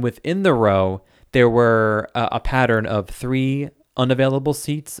closed, and then within the row there were a pattern of 3 unavailable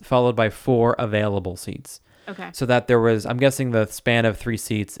seats followed by 4 available seats. okay, So that there was, I'm guessing the span of 3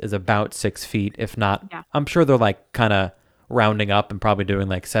 seats is about 6 feet, if not. yeah, I'm sure they're like kind of rounding up and probably doing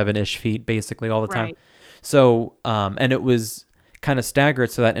like 7-ish feet basically all the time. right, So, and it was kind of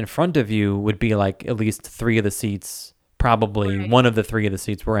staggered so that in front of you would be like at least 3 of the seats, probably right. one of the 3 of the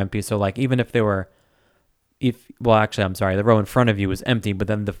seats were empty. So like even if they were, well, actually, I'm sorry, the row in front of you was empty, but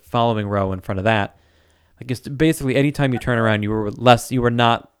then the following row in front of that, I guess basically anytime you turn around, you were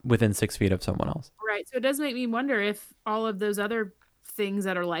not within 6 feet of someone else. Right. So it does make me wonder if all of those other things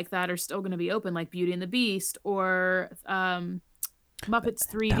that are like that are still going to be open, like Beauty and the Beast or Muppets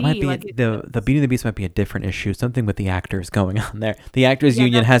That might 3D. be Like it, the Beauty and the Beast might be a different issue. Something with the actors going on there. The actors yeah,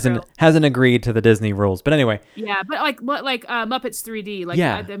 union that's true. hasn't agreed to the Disney rules. But anyway, Yeah, but like Muppets 3D. Like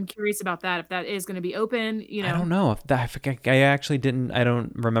yeah, I'm curious about that. If that is going to be open, I don't know if that. I forget, I actually didn't. I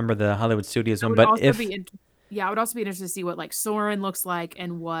don't remember the Hollywood Studios I one. would But also if be. Yeah, I would also be interested to see what like Soarin' looks like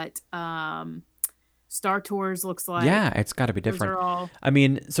and what Star Tours looks yeah, like. it's got to be Those different. are all I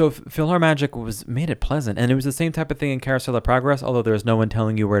mean, so PhilharMagic was made it pleasant, and it was the same type of thing in Carousel of Progress. Although there's no one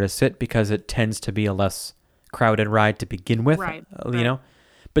telling you where to sit because it tends to be a less crowded ride to begin with. right, You right. know.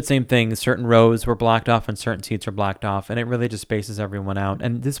 But same thing, certain rows were blocked off and certain seats are blocked off, and it really just spaces everyone out.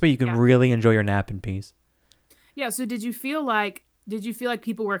 And this way you can Yeah. really enjoy your nap in peace. Yeah, so did you feel like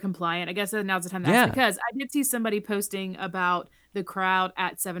people were compliant? I guess now's the time to ask Yeah. because I did see somebody posting about the crowd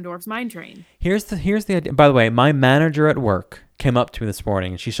at Seven Dwarfs Mine Train. Here's the idea. By the way, my manager at work came up to me this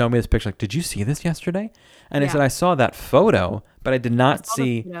morning and she showed me this picture. Like, did you see this yesterday? And I said Yeah, I saw that photo, but I saw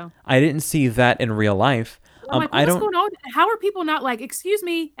the photo. I didn't see that in real life. I'm like, I what's don't. going on? How are people not like, excuse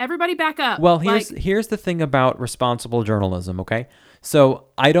me, everybody back up? Well, Like, here's the thing about responsible journalism. Okay, so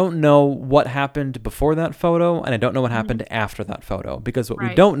I don't know what happened before that photo, and I don't know what mhm, happened after that photo because what we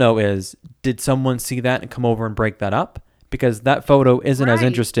right, don't know is did someone see that and come over and break that up? Because that photo isn't as right.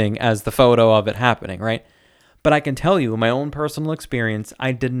 interesting as the photo of it happening, right? But I can tell you, in my own personal experience,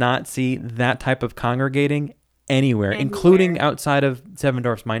 I did not see that type of congregating anywhere, including Anywhere. outside of Seven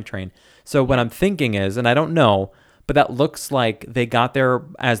Dwarfs Mine Train. So what Yeah, I'm thinking is, and I don't know, but that looks like they got there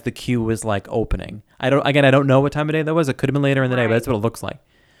as the queue was like opening. I don't know what time of day that was. It could have been later in the day, but right. that's what it looks like.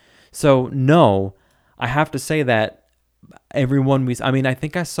 So no, I have to say that I mean, I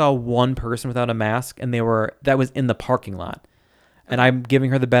think I saw one person without a mask, and that was in the parking lot. And Okay. I'm giving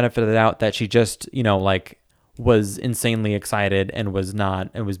her the benefit of the doubt that she just, like was insanely excited and was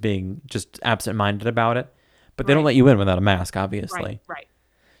being just absent-minded about it. But they don't Right. let you in without a mask, Right. obviously. Right.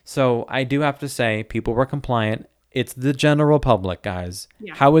 So I do have to say people were compliant. It's the general public, guys.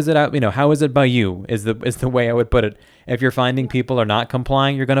 Yeah. How is it out, how is it by you is the way I would put it. If you're finding Yeah. people are not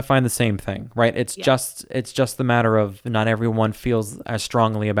complying, you're going to find the same thing, right? Yeah. It's just the matter of not everyone feels as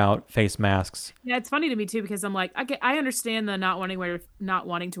strongly about face masks. Yeah, it's funny to me too because I'm like, I understand the not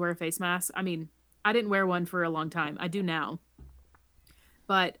wanting to wear a face mask. I mean, I didn't wear one for a long time. I do now.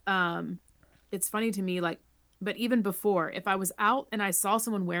 But it's funny to me like but even before, if I was out and I saw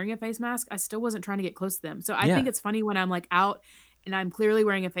someone wearing a face mask, I still wasn't trying to get close to them. So I Yeah. think it's funny when I'm like out and I'm clearly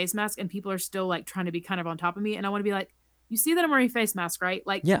wearing a face mask and people are still like trying to be kind of on top of me and I want to be like, "You see that I'm wearing a face mask, right?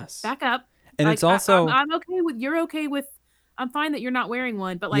 Like Yes. back up." And it's Like I'm also I'm okay with you're okay with I'm fine that you're not wearing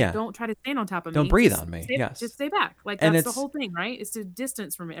one, but like yeah, don't try to stand on top of don't me. breathe Just on me. just Yes. stay back. Like And that's the it's whole thing, right? Is to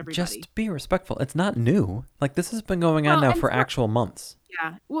distance from everybody. just be respectful. It's not new. Like this has been going on Well, now and for some actual months.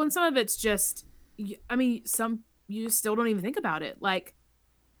 yeah. Well, and some of it's just I mean, some you still don't even think about it. Like,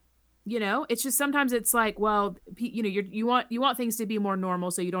 it's just sometimes it's like, well, you want things to be more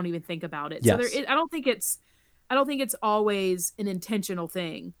normal so you don't even think about it. So Yes. I don't think it's always an intentional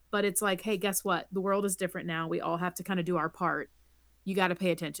thing, but it's like, hey, guess what? The world is different now. We all have to kind of do our part. You got to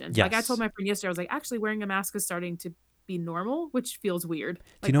pay attention. Like I told Yes. my friend yesterday, I was like, actually wearing a mask is starting to be normal, which feels weird.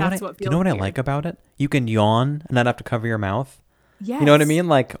 Do you know what I like about it? You can yawn and not have to cover your mouth. Yes. You know what I mean?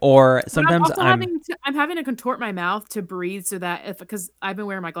 Like, or sometimes but I'm having to contort my mouth to breathe so that because I've been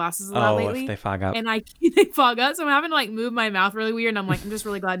wearing my glasses a lot lately. If they fog up. And they fog up. So I'm having to like move my mouth really weird. And I'm like, I'm just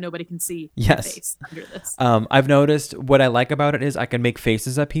really glad nobody can see my face under this. I've noticed what I like about it is I can make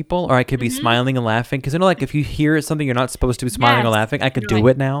faces at people, or I could be smiling and laughing. Cause like if you hear something you're not supposed to be smiling or laughing, I could do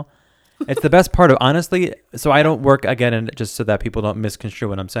it now. It's the best part of, honestly. So I don't work again, and just so that people don't misconstrue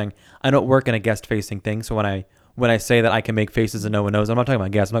what I'm saying, I don't work in a guest facing thing. So when I say that I can make faces and no one knows, I'm not talking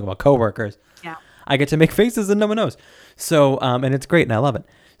about guests, I'm talking about coworkers. Yeah. I get to make faces and no one knows. So, and it's great and I love it.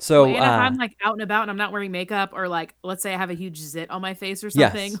 So, and if I'm like out and about and I'm not wearing makeup, or like, let's say I have a huge zit on my face or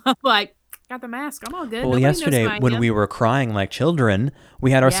something, I'm like, got the mask, I'm all good. Well, yesterday when we were crying like children, we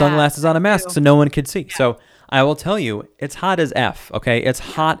had our sunglasses on a mask so no one could see. Yeah. So I will tell you, it's hot as F, okay? It's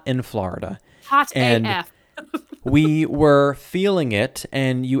hot in Florida. Hot AF. We were feeling it,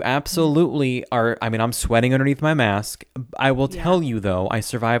 and you absolutely are. I mean, I'm sweating underneath my mask. I will tell you though, I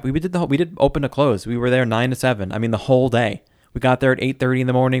survived. We did open to close. We were there 9 to 7. I mean, the whole day. We got there at 8:30 in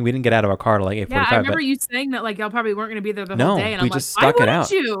the morning. We didn't get out of our car till like 8:45. Yeah, I remember you saying that like y'all probably weren't going to be there the whole day. And we just stuck it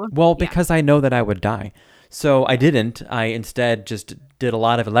out. Well, because I know that I would die. So I didn't. I instead just did a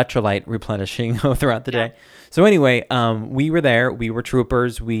lot of electrolyte replenishing throughout the day. So anyway, we were there. We were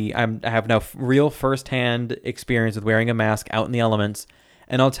troopers. I have now real firsthand experience with wearing a mask out in the elements.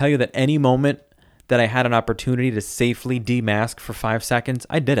 And I'll tell you that any moment that I had an opportunity to safely demask for 5 seconds,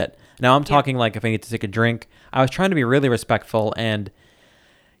 I did it. Now I'm talking like if I need to take a drink, I was trying to be really respectful. And,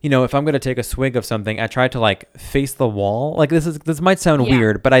 you know, if I'm going to take a swig of something, I tried to like face the wall. Like this might sound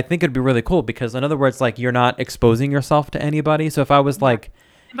weird, but I think it'd be really cool because in other words, like you're not exposing yourself to anybody. So if I was like,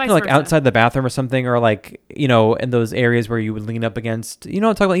 like outside the bathroom or something, or like, you know, in those areas where you would lean up against, you know,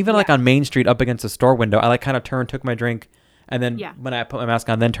 I'm talking about even like on Main Street up against a store window, I like kind of took my drink. And then when I put my mask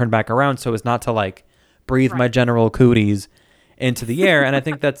on, then turned back around so as not to like breathe my general cooties into the air. And I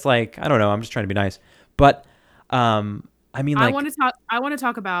think that's like, I don't know, I'm just trying to be nice. But I mean, like, I want to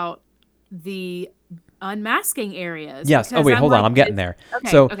talk about the unmasking areas. Yes. Oh wait, hold on. I'm getting there.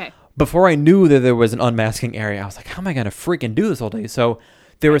 Okay, before I knew that there was an unmasking area, I was like, how am I going to freaking do this all day? So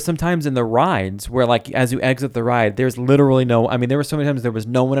there were some times in the rides where like, as you exit the ride, there's literally there were so many times there was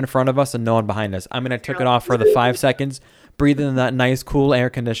no one in front of us and no one behind us. I mean, I took it off for the 5 seconds, breathed in that nice, cool air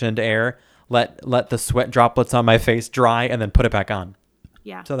conditioned air, let the sweat droplets on my face dry, and then put it back on.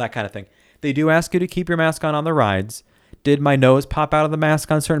 Yeah. So that kind of thing. They do ask you to keep your mask on the rides. Did my nose pop out of the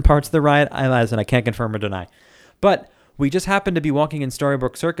mask on certain parts of the ride? I can't confirm or deny. But we just happened to be walking in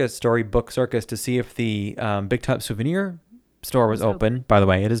Storybook Circus to see if the Big Top Souvenir store was open. By the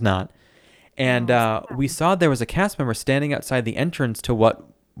way, it is not. And we saw there was a cast member standing outside the entrance to what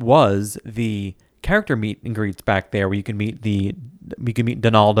was the character meet and greets back there, where you can meet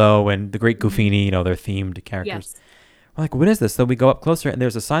Donaldo and the Great Goofini, you know, their themed characters. Yes. We're like, what is this? So we go up closer, and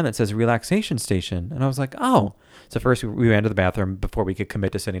there's a sign that says relaxation station. And I was like, oh. So first we ran to the bathroom before we could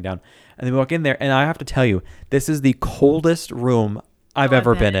commit to sitting down. And then we walk in there, and I have to tell you, this is the coldest room I've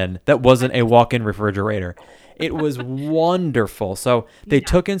ever been in that wasn't a walk-in refrigerator. It was wonderful. So they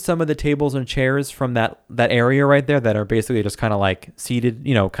took in some of the tables and chairs from that area right there that are basically just kind of like seated,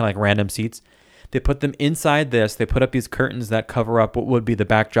 you know, kind of like random seats. They put them inside this. They put up these curtains that cover up what would be the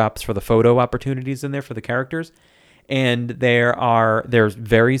backdrops for the photo opportunities in there for the characters. And they're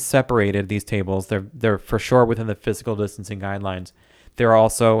very separated, these tables. They're for sure within the physical distancing guidelines. There are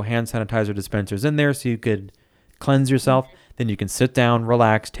also hand sanitizer dispensers in there so you could cleanse yourself. Then you can sit down,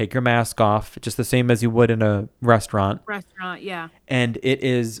 relax, take your mask off, just the same as you would in a restaurant. Yeah. And it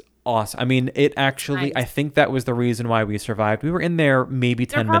is awesome. I mean, it actually, I think that was the reason why we survived. We were in there maybe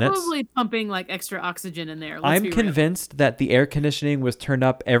 10 minutes. They're probably pumping like extra oxygen in there. I'm convinced that the air conditioning was turned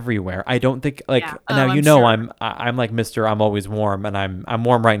up everywhere. I don't think now you know sure. I'm like Mr. I'm always warm, and I'm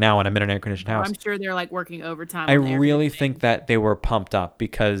warm right now and I'm in an air conditioned house. I'm sure they're like working overtime. I really think that they were pumped up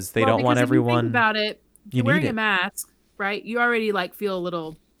because they don't want everyone. If you think about it, you're wearing a mask, right? You already like feel a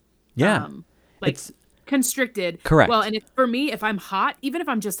little it's constricted. Correct. Well, and for me, if I'm hot, even if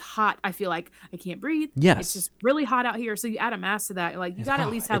I'm just hot, I feel like I can't breathe. Yes. It's just really hot out here. So you add a mask to that. Like you got to at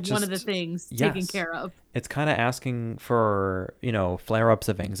least have one of the things taken care of. It's kind of asking for, you know, flare-ups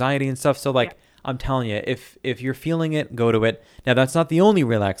of anxiety and stuff. So like, I'm telling you, if you're feeling it, go to it. Now, that's not the only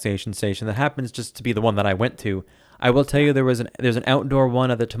relaxation station. That happens just to be the one that I went to. I will tell you there's an outdoor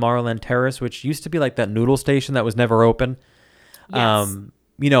one at the Tomorrowland Terrace, which used to be like that noodle station that was never open. Yes.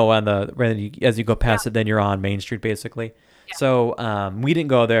 You know, as you go past it, then you're on Main Street, basically. Yeah. So we didn't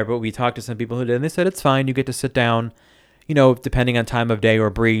go there, but we talked to some people who did, and they said it's fine. You get to sit down. depending on time of day or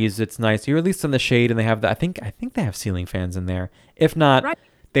breeze, it's nice. You're at least in the shade, and they have I think they have ceiling fans in there. If not, Right.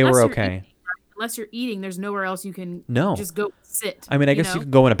 they Unless were you're okay. eating, right? Unless you're eating, there's nowhere else you can No. just go sit. I mean, I guess you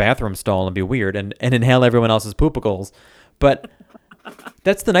could go in a bathroom stall and be weird and inhale everyone else's poopicles. But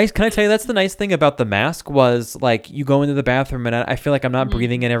that's the nice, can I tell you, that's the nice thing about the mask was like you go into the bathroom and I feel like I'm not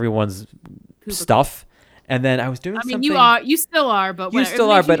breathing in everyone's stuff. And then I was doing something. You still are, but you still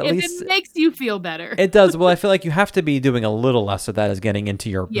are, but at least it makes you feel better. It does. Well, I feel like you have to be doing a little less of that as getting into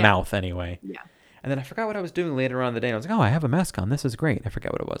your mouth anyway. Yeah. And then I forgot what I was doing later on in the day. And I was like, oh, I have a mask on. This is great. I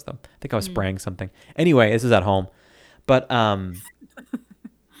forgot what it was though. I think I was spraying something. Anyway, this is at home. But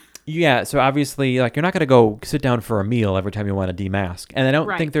yeah, so obviously, like, you're not going to go sit down for a meal every time you want to demask. And I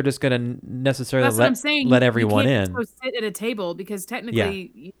don't think they're just going to necessarily let everyone in. You can't just go sit at a table because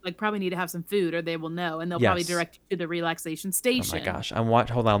technically you probably need to have some food or they will know. And they'll probably direct you to the relaxation station. Oh my gosh.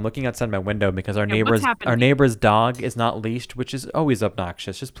 Hold on. I'm looking outside my window because our neighbor's dog is not leashed, which is always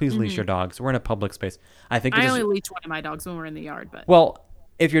obnoxious. Just please leash your dogs. We're in a public space. I only leash one of my dogs when we're in the yard. But well,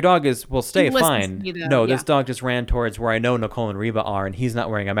 if your dog will stay fine. No, this dog just ran towards where I know Nicole and Reba are, and he's not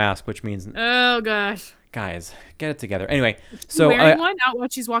wearing a mask, which means... Oh, gosh. Guys, get it together. Anyway, so... wearing one out while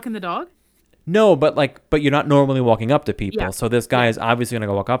she's walking the dog? No, but you're not normally walking up to people. Yeah. So this guy is obviously going to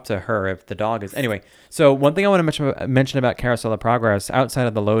go walk up to her if the dog is... Anyway, so one thing I want to mention about Carousel of Progress, outside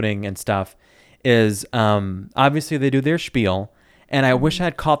of the loading and stuff, is obviously they do their spiel, and I wish I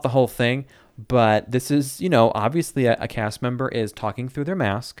had caught the whole thing. But this is, obviously a cast member is talking through their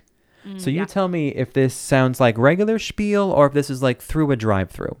mask. So you tell me if this sounds like regular spiel or if this is like through a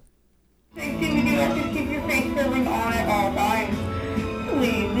drive-through. Keep your face covering on at all times.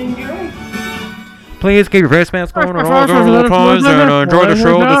 Please enjoy. Please keep your face mask on at all times and enjoy the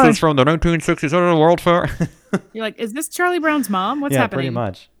show. This is from the 1960s World Fair. You're like, is this Charlie Brown's mom? What's happening? Yeah,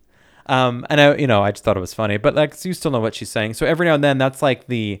 pretty much. And I just thought it was funny. But like, you still know what she's saying. So every now and then, that's like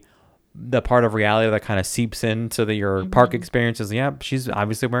the part of reality that kind of seeps into your park experiences. Yeah, she's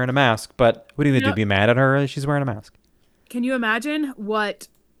obviously wearing a mask, but what do you need to be mad at her? She's wearing a mask. Can you imagine what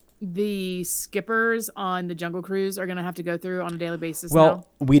the skippers on the Jungle Cruise are going to have to go through on a daily basis now?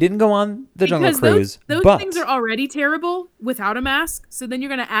 We didn't go on the Jungle Cruise. Those things are already terrible without a mask, so then you're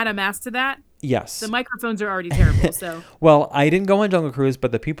going to add a mask to that? Yes. The microphones are already terrible, so... Well, I didn't go on Jungle Cruise,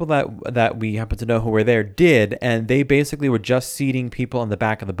 but the people that we happen to know who were there did, and they basically were just seating people in the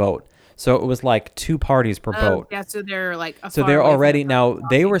back of the boat. So it was like 2 parties per boat. Yeah, so they're like... So they're already... Now,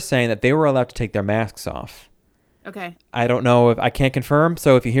 they were saying that they were allowed to take their masks off. Okay. I don't know if... I can't confirm,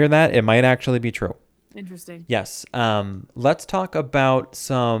 so if you hear that, it might actually be true. Interesting. Yes. Let's talk about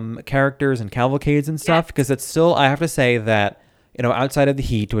some characters and cavalcades and stuff, because it's still... I have to say that, outside of the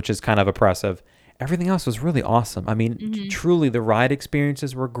heat, which is kind of oppressive, everything else was really awesome. I mean, truly, the ride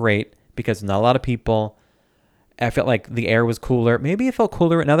experiences were great, because not a lot of people... I felt like the air was cooler. Maybe it felt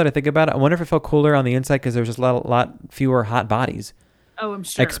cooler. Now that I think about it, I wonder if it felt cooler on the inside because there was just a lot fewer hot bodies. Oh, I'm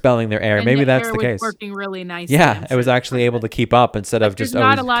sure. Expelling their air. And maybe the that's air the was case. Working really nice. Yeah, it was actually able to keep up instead of just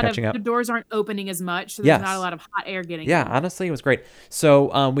always catching up. The doors aren't opening as much, so there's not a lot of hot air getting in. Yeah, honestly, it was great.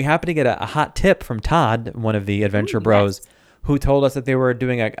 So we happened to get a hot tip from Todd, one of the Adventure Bros, who told us that they were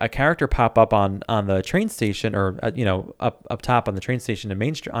doing a character pop up on the train station, or up top on the train station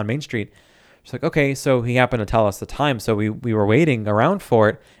on Main Street. It's like, okay, so he happened to tell us the time, so we were waiting around for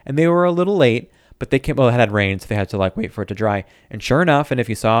it, and they were a little late, but it had rained, so they had to wait for it to dry. And sure enough, and if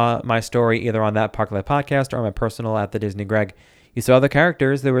you saw my story either on that Park Life podcast or on my personal at the Disney Greg, you saw the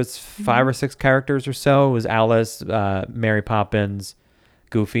characters. There was 5 or 6 characters or so. It was Alice, Mary Poppins,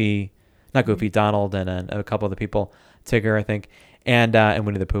 Goofy, not Goofy, Donald, and a couple of the people, Tigger, I think, and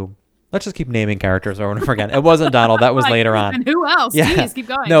Winnie the Pooh. Let's just keep naming characters over and over again. It wasn't Donald. That was later on. And who else? Yeah. Jeez, keep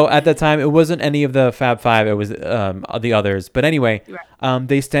going. No, at the time, it wasn't any of the Fab Five. It was the others. But anyway,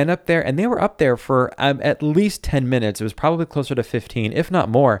 they stand up there, and they were up there for at least 10 minutes. It was probably closer to 15, if not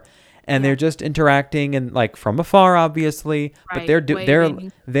more. And they're just interacting and from afar, obviously. But they're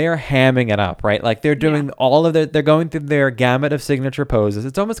hamming it up, right? Like they're doing they're going through their gamut of signature poses.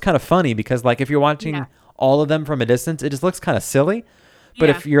 It's almost kind of funny because if you're watching all of them from a distance, it just looks kind of silly. But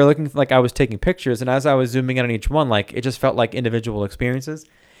if you're looking, I was taking pictures, and as I was zooming in on each one, it just felt like individual experiences.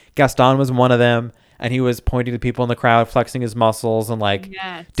 Gaston was one of them, and he was pointing to people in the crowd, flexing his muscles, and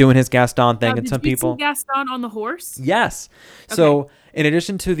doing his Gaston thing. And some people, did you see Gaston on the horse? Yes. Okay. So in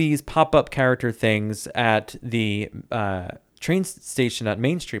addition to these pop-up character things at the train station at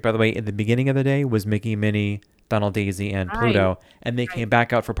Main Street, by the way, in the beginning of the day was Mickey, Minnie, Donald, Daisy, and Pluto, and they came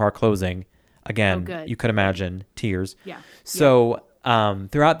back out for park closing. Again, you could imagine tears. Yeah. So.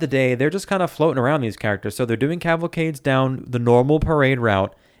 Throughout the day, they're just kind of floating around, these characters. So they're doing cavalcades down the normal parade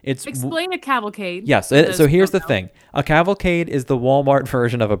route, Explain a cavalcade. Yes. So here's the thing. A cavalcade is the Walmart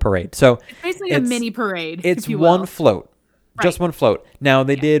version of a parade. So it's basically a mini parade. It's if you will. one float. Just one float. Now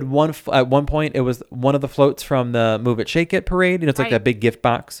they did at one point. It was one of the floats from the Move It, Shake It parade. It's like that big gift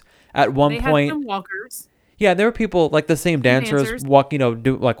box. At one point, had some walkers. Yeah, there were people like the same dancers walking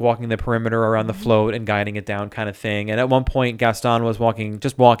the perimeter around the float and guiding it down, kind of thing. And at one point, Gaston was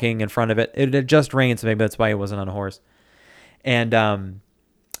walking in front of it. It had just rained, so maybe that's why he wasn't on a horse. And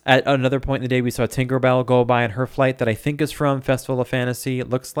at another point in the day, we saw Tinkerbell go by in her flight that I think is from Festival of Fantasy. It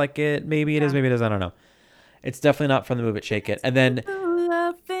looks like it. Maybe it is. Maybe it is. I don't know. It's definitely not from the Move It, Shake It. And then,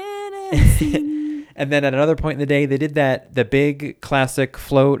 and then at another point in the day, they did the big classic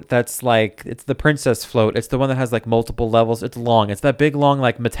float. That's like, it's the princess float. It's the one that has like multiple levels. It's long. It's that big, long,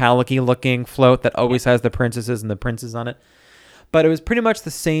 like metallic-y looking float that always has the princesses and the princes on it. But it was pretty much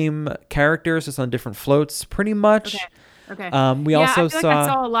the same characters, just on different floats, pretty much. Okay. We also I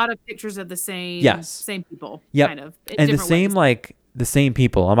saw a lot of pictures of the same people. Yep. Kind of. And the same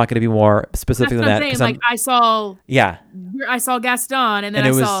people. I'm not going to be more specific than that. Like I saw Gaston, and then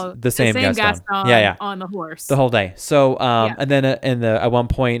I saw the same Gaston. On the horse the whole day. So, and then at one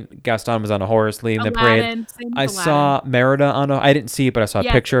point, Gaston was on a horse leading the parade. I saw Merida I didn't see it, but I saw a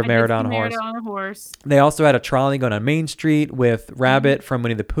picture of Merida on a horse. They also had a trolley going on Main Street with Rabbit from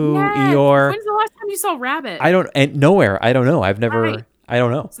Winnie the Pooh, Eeyore. When's the last time you saw Rabbit? Nowhere. I don't know. I've never. Right. I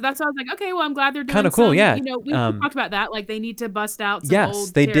don't know. So that's why I was like, okay, well, I'm glad they're doing kind of cool. Yeah, we talked about that. Like they need to bust out some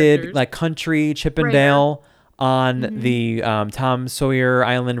old characters. Did like Country, Chippendale on the Tom Sawyer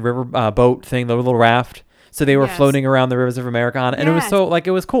Island river boat thing, the little raft. So they were floating around the rivers of America on it, and it was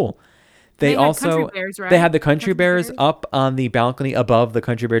it was cool. They also they had the Country Bears up on the balcony above the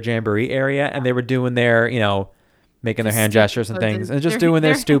Country Bear Jamboree area, and they were doing their making their hand gestures and things, and just doing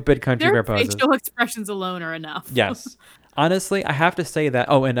their stupid Country Bear poses. Their facial expressions alone are enough. Yes. Honestly, I have to say that.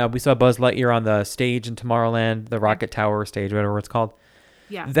 Oh, and we saw Buzz Lightyear on the stage in Tomorrowland, the Rocket Tower stage, whatever it's called.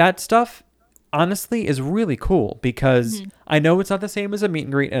 Yeah. That stuff, honestly, is really cool because I know it's not the same as a meet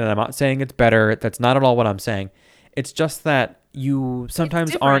and greet, and I'm not saying it's better. That's not at all what I'm saying. It's just that you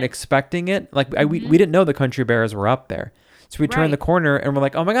sometimes aren't expecting it. Like we didn't know the Country Bears were up there, so we turned the corner and we're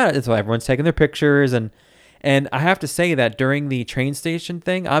like, oh my god! It's like everyone's taking their pictures and I have to say that during the train station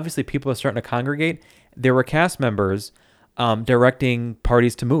thing, obviously people are starting to congregate. There were cast members directing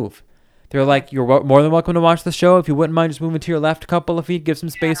parties to move. They're like, you're more than welcome to watch the show. If you wouldn't mind just moving to your left a couple of feet, give some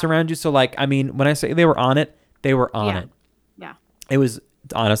space around you. So like, I mean, when I say they were on it, they were on it. Yeah. It was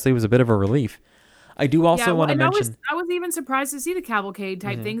honestly, it was a bit of a relief. I do also want to mention. I was even surprised to see the cavalcade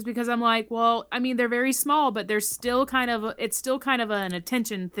type things because I'm like, well, I mean, they're very small, but there's still it's still kind of an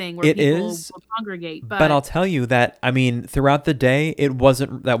attention thing where people will congregate. But I'll tell you that, I mean, throughout the day,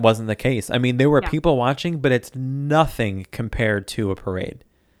 that wasn't the case. I mean, there were people watching, but it's nothing compared to a parade.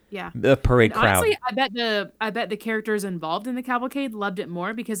 Yeah. A parade crowd. Honestly, I bet the characters involved in the cavalcade loved it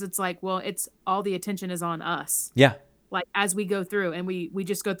more because it's like, well, it's all the attention is on us. Yeah. Like as we go through and we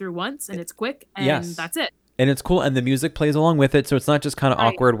just go through once and it's quick and that's it. And it's cool. And the music plays along with it. So it's not just kind of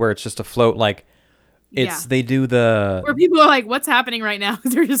awkward where it's just a float. Like they do the, where people are like, what's happening right now?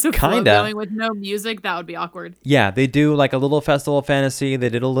 They're just a float going with no music. That would be awkward. Yeah. They do like a little Festival of Fantasy. They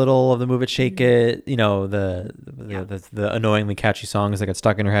did a little of the Move It, Shake It, the annoyingly catchy songs that get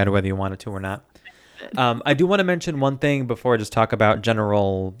stuck in your head, whether you want it to or not. I do want to mention one thing before I just talk about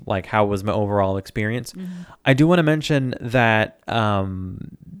general, like how was my overall experience. I do want to mention that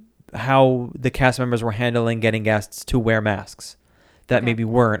how the cast members were handling getting guests to wear masks that maybe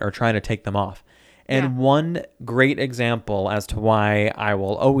weren't or trying to take them off. And one great example as to why I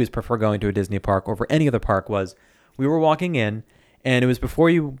will always prefer going to a Disney park over any other park was we were walking in, and it was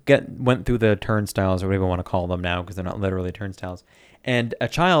before you went through the turnstiles, or whatever you want to call them now, because they're not literally turnstiles. And a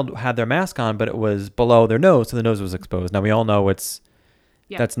child had their mask on, but it was below their nose, so the nose was exposed. Now, we all know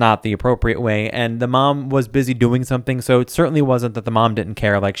that's not the appropriate way. And the mom was busy doing something, so it certainly wasn't that the mom didn't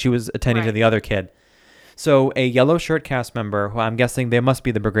care. Like, she was attending to the other kid. So a yellow shirt cast member, who I'm guessing they must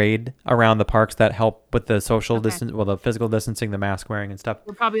be the brigade around the parks that help with the social distance, the physical distancing, the mask wearing and stuff.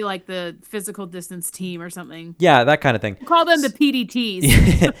 We're probably like the physical distance team or something. Yeah, that kind of thing. We'll call them the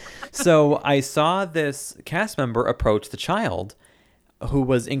PDTs. So I saw this cast member approach the child who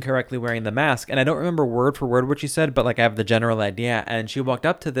was incorrectly wearing the mask. And I don't remember word for word what she said, but like I have the general idea. And she walked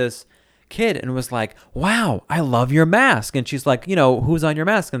up to this kid and was like, wow, I love your mask. And she's like, who's on your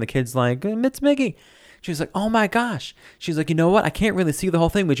mask? And the kid's like, it's Mickey. She's like, oh my gosh. She's like, you know what? I can't really see the whole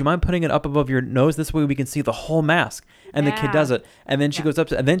thing. Would you mind putting it up above your nose? This way we can see the whole mask. And the kid does it. And then she goes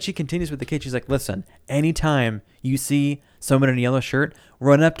up and then she continues with the kid. She's like, listen, anytime you see someone in a yellow shirt,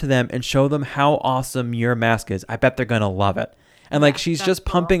 run up to them and show them how awesome your mask is. I bet they're going to love it. And like she's just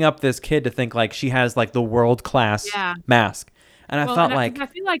pumping up this kid to think like she has like the world class mask. And I felt like I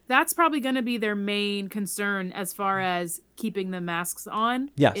feel like that's probably going to be their main concern as far as keeping the masks on.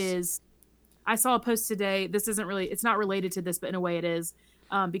 Yes. Is I saw a post today. This isn't really, it's not related to this, but in a way it is,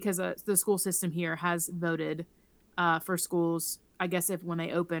 because the school system here has voted for schools, I guess if when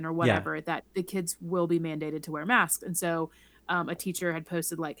they open or whatever, that the kids will be mandated to wear masks. And so a teacher had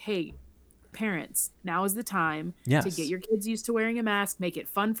posted like, hey, parents, now is the time to get your kids used to wearing a mask, make it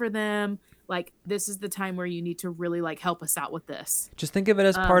fun for them. Like, this is the time where you need to really like help us out with this. Just think of it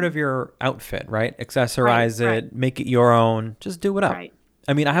as part of your outfit, right? Accessorize it, make it your own. Just do it up. Right.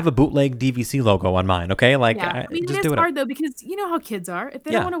 I mean, I have a bootleg DVC logo on mine, okay? Like, I mean, just it's do it hard up. though, because you know how kids are. If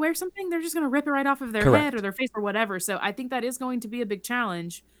they don't want to wear something, they're just going to rip it right off of their head or their face or whatever. So I think that is going to be a big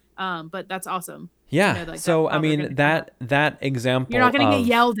challenge. But that's awesome. Yeah. You know, like, so I mean, that example, you're not going to get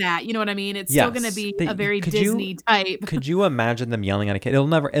yelled at. You know what I mean? It's still going to be a very Disney type. Could you imagine them yelling at a kid?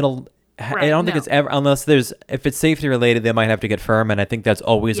 I don't think it's ever, unless if it's safety related, they might have to get firm. And I think that's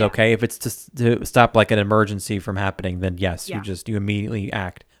always okay. If it's to stop like an emergency from happening, then yes, you immediately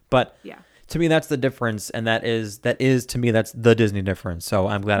act. But to me, that's the difference. And that is to me, that's the Disney difference. So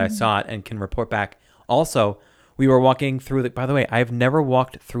I'm glad I saw it and can report back. Also, we were walking through by the way, I've never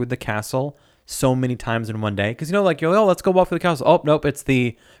walked through the castle so many times in one day. Cause you know, like you're, let's go walk through the castle. Oh, nope. It's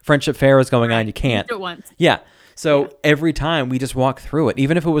the Friendship Fair is going on. You can't do it once. Yeah. So every time we just walk through it,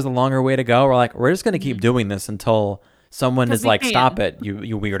 even if it was a longer way to go, we're like, we're just going to keep doing this until someone is like, stop it, you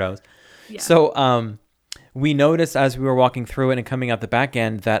weirdos. Yeah. So we noticed as we were walking through it and coming out the back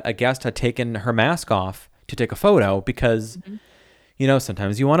end that a guest had taken her mask off to take a photo because, you know,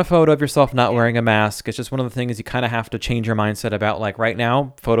 sometimes you want a photo of yourself not wearing a mask. It's just one of the things you kind of have to change your mindset about. Like right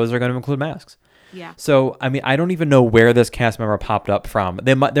now, photos are going to include masks. Yeah. So, I mean, I don't even know where this cast member popped up from.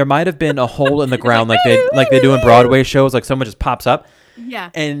 There might have been a hole in the ground like they do in Broadway shows, like someone just pops up. Yeah.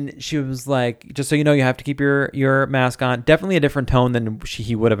 And she was like, just so you know, you have to keep your mask on. Definitely a different tone than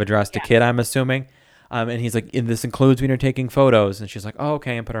he would have addressed a kid, I'm assuming. And he's like, and this includes when you're taking photos. And she's like, oh,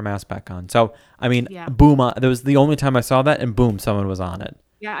 okay, and put her mask back on. So, I mean, boom, that was the only time I saw that, and boom, someone was on it.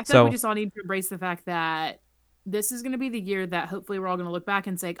 Yeah, I feel like we just all need to embrace the fact that this is going to be the year that hopefully we're all going to look back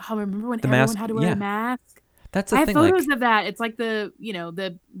and say, oh, remember when everyone had to wear a mask? That's the thing. I have photos like, of that. It's like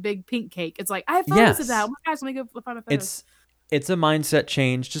the big pink cake. It's like, I have photos of that. Oh my gosh, let me go find my photos. It's a mindset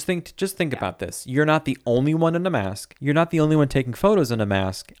change. Just think about this. You're not the only one in a mask. You're not the only one taking photos in a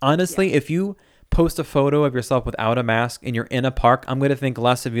mask. Honestly, if you post a photo of yourself without a mask and you're in a park, I'm going to think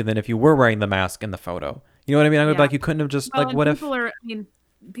less of you than if you were wearing the mask in the photo. You know what I mean? I'm going to be like, you couldn't have just what if... People are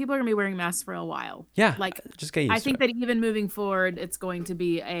going to be wearing masks for a while. Yeah. Like, just get used to it. I think that even moving forward, it's going to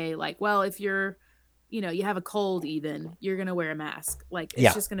be if you're, you have a cold even, you're going to wear a mask. Like,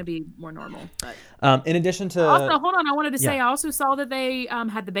 it's just going to be more normal. But in addition to... Also, hold on. I wanted to say, I also saw that they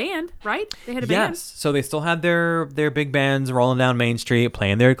had the band, right? They had a band. Yes. So they still had their big bands rolling down Main Street,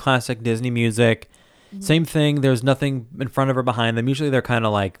 playing their classic Disney music. Mm-hmm. Same thing. There's nothing in front of or behind them. Usually they're kind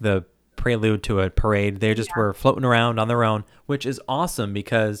of like the prelude to a parade. They just were floating around on their own, which is awesome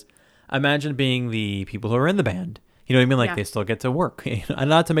because imagine being the people who are in the band. You know what I mean? Like they still get to work. And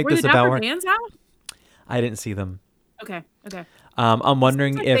not to make this about work. Were the Dapper Dans out? I didn't see them. Okay. I'm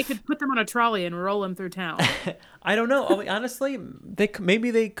wondering if they could put them on a trolley and roll them through town. I don't know. Honestly,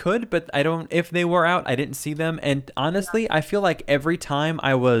 maybe they could, but I don't. If they were out, I didn't see them. And honestly, I feel like every time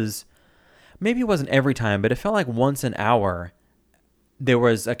maybe it wasn't every time, but it felt like once an hour there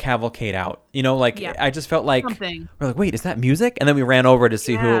was a cavalcade out. You know, like I just felt like we're like, wait, is that music? And then we ran over to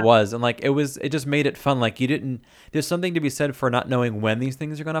see who it was, and like it just made it fun. Like there's something to be said for not knowing when these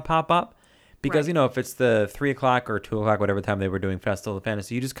things are gonna pop up. Because, if it's the 3 o'clock or 2 o'clock, whatever time they were doing Festival of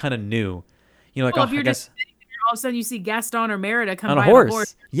Fantasy, you just kind of knew. Like, if you're just all of a sudden you see Gaston or Merida come on by a horse. On a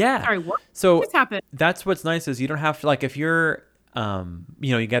horse. Yeah. Sorry, what? So just happened? That's what's nice is you don't have to, like, if you're,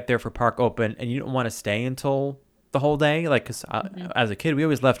 you get there for park open and you don't want to stay until the whole day, like, because as a kid, we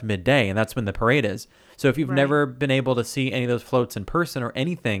always left midday, and that's when the parade is. So if you've never been able to see any of those floats in person or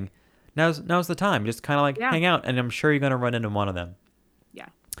anything, now's the time. Just kind of, like, hang out, and I'm sure you're going to run into one of them.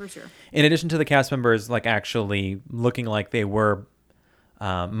 For sure. In addition to the cast members, like, actually looking like they were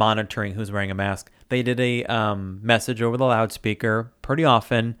monitoring who's wearing a mask, they did a message over the loudspeaker pretty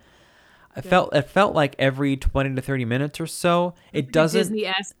often. It felt like every 20 to 30 minutes or so. It doesn't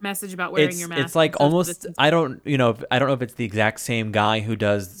Disney-esque message about wearing your mask. It's like almost I don't know if it's the exact same guy who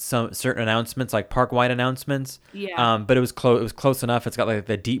does some certain announcements, like park-wide announcements. Yeah. But it was close enough. It's got like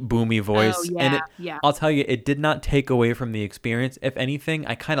the deep boomy voice. Oh, yeah, and I'll tell you, it did not take away from the experience. If anything,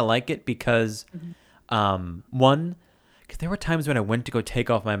 I kind of like it because one, because there were times when I went to go take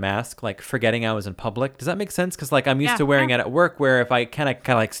off my mask, like forgetting I was in public. Does that make sense? Because like I'm used to wearing it at work, where if I kind of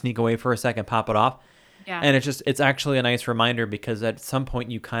like sneak away for a second, pop it off. Yeah. And it's actually a nice reminder, because at some point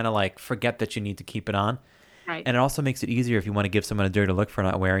you kind of like forget that you need to keep it on. Right. And it also makes it easier if you want to give someone a dirty look for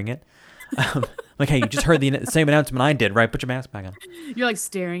not wearing it. Like, hey, you just heard the same announcement I did, right? Put your mask back on. You're like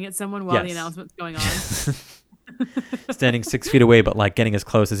staring at someone while the announcement's going on. Standing 6 feet away, but like getting as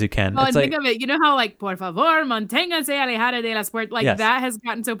close as you can. Well, it's and think of it. You know how like, por favor, manténgase alejada de las puertas. Like that has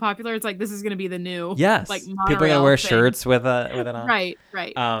gotten so popular. It's like, this is going to be the new. Like people are going to wear thing. shirts with it on. Right.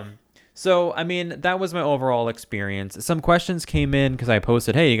 So, I mean, that was my overall experience. Some questions came in because I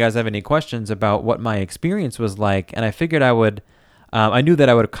posted, hey, you guys have any questions about what my experience was like? And I figured I would, I knew that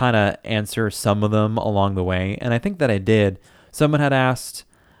I would kind of answer some of them along the way. And I think that I did. Someone had asked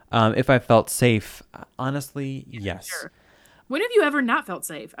if I felt safe. Honestly, yes. Sure. When have you ever not felt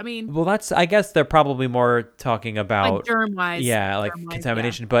safe? I mean, well, I guess they're probably more talking about like germ-wise. Yeah, like germ-wise,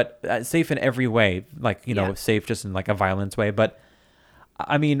 contamination, but safe in every way. Like, safe just in like a violence way. But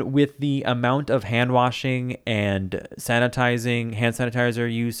I mean, with the amount of hand washing and hand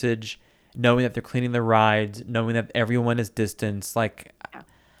sanitizer usage, knowing that they're cleaning the rides, knowing that everyone is distanced, like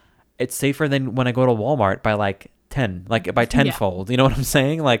it's safer than when I go to Walmart by like 10, like by tenfold. You know what I'm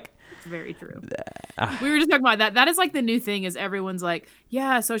saying? Like, it's very true. We were just talking about that. That is like the new thing, is everyone's like,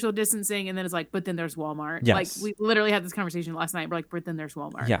 yeah, social distancing. And then it's like, but then there's Walmart. Yes. Like we literally had this conversation last night. We're like, but then there's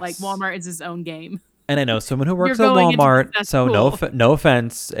Walmart. Yes. Like Walmart is its own game. And I know someone who works at Walmart, so no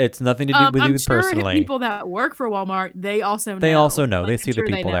offense. It's nothing to do with you personally. I'm sure people that work for Walmart, they also know. They see the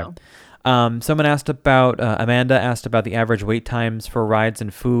people there. Someone asked about, Amanda asked about the average wait times for rides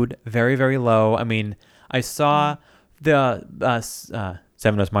and food. Very, very low. I mean, I saw the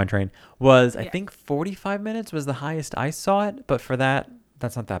Seven Dwarfs Mine Train was, I think 45 minutes was the highest I saw it. But for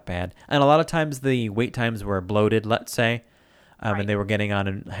that's not that bad. And a lot of times the wait times were bloated, let's say. And they were getting on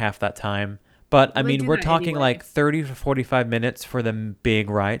in half that time. But I mean, we're talking like 30 to 45 minutes for the big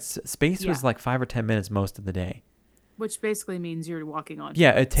rides. Space was like 5 or 10 minutes most of the day. Which basically means you're walking on.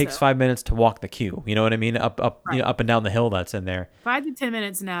 Yeah, it takes 5 minutes to walk the queue. You know what I mean? Up and down the hill that's in there. 5 to 10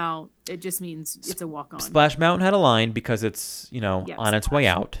 minutes now, it just means it's a walk on. Splash Mountain had a line because it's, on its way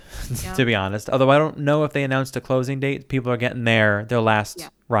out, to be honest. Although I don't know if they announced a closing date. People are getting their last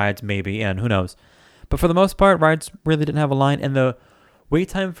rides maybe, and who knows. But for the most part, rides really didn't have a line. And the wait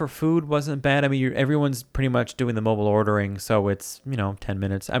time for food wasn't bad. I mean, everyone's pretty much doing the mobile ordering, so it's, 10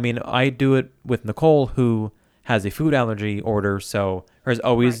 minutes. I mean, I do it with Nicole, who has a food allergy order, so hers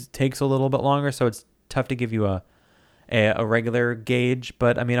always takes a little bit longer, so it's tough to give you a regular gauge.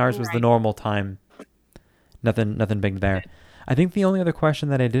 But I mean, ours was the normal time. Nothing big there. I think the only other question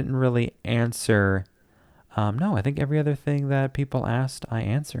that I didn't really answer, no, I think every other thing that people asked, I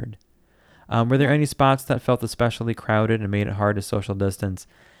answered. Were there any spots that felt especially crowded and made it hard to social distance?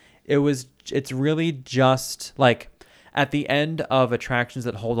 It's really just like at the end of attractions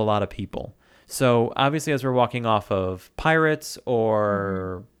that hold a lot of people. So obviously, as we're walking off of Pirates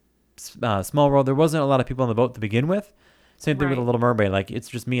or Small World, there wasn't a lot of people on the boat to begin with. Same thing with The Little Mermaid. Like, it's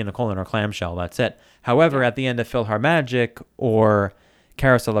just me and Nicole in our clamshell. That's it. However, at the end of PhilharMagic or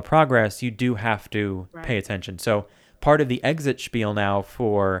Carousel of Progress, you do have to pay attention. So part of the exit spiel now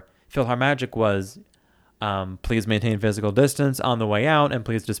for PhilharMagic was, please maintain physical distance on the way out, and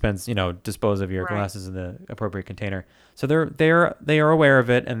please dispose of your glasses in the appropriate container. So they are aware of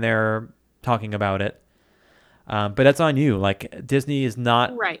it, and they're talking about it. But that's on you. Like, Disney is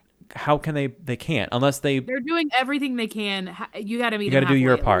not how can they can't unless they're doing everything they can. You got to do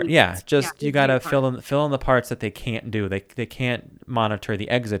your part. You got to fill in the parts that they can't do. They can't monitor the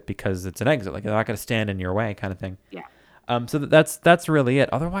exit because it's an exit. Like, they're not going to stand in your way, kind of thing. So that's really it.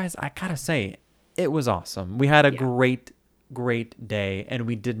 Otherwise, I gotta say, it was awesome. We had a great day, and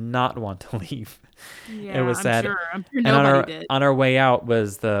we did not want to leave. It was sad. I'm sure nobody did. On our way out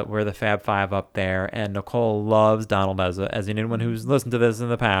was the Fab Five up there, and Nicole loves Donald as anyone who's listened to this in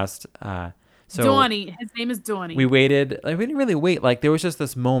the past. So Donnie, his name is Donnie. We waited. Like, we didn't really wait. Like, there was just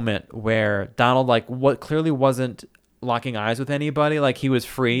this moment where Donald, like, what clearly wasn't locking eyes with anybody, like he was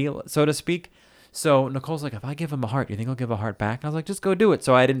free, so to speak. So Nicole's like, if I give him a heart, do you think he'll give a heart back? And I was like, just go do it.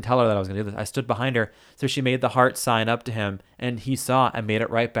 So I didn't tell her that I was going to do this. I stood behind her. So she made the heart sign up to him, and he saw and made it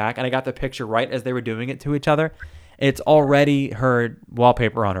right back. And I got the picture right as they were doing it to each other. It's already her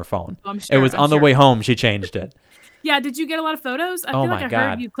wallpaper on her phone. It was on the way home. She changed it. Yeah. Did you get a lot of photos? I feel like I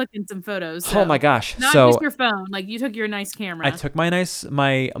heard you clicking some photos. So. Oh my gosh. Not just your phone. Like, you took your nice camera. I took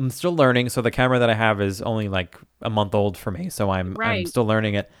I'm still learning. So the camera that I have is only like a month old for me. So I'm still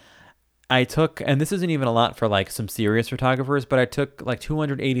learning it. I took, and this isn't even a lot for like some serious photographers, but I took like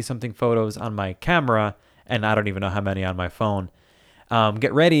 280 something photos on my camera, and I don't even know how many on my phone.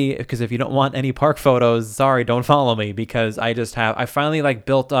 Get ready, because if you don't want any park photos, sorry, don't follow me, because I finally like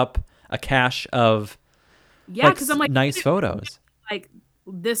built up a cache of because I'm like nice photos. Like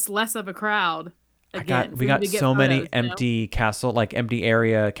this less of a crowd. Again, we got so many empty castle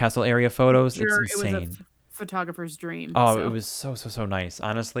area photos. Sure, it's insane. It was a photographer's dream. Oh, so. It was so nice.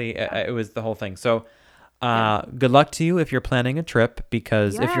 Honestly, it was the whole thing. So, good luck to you if you're planning a trip,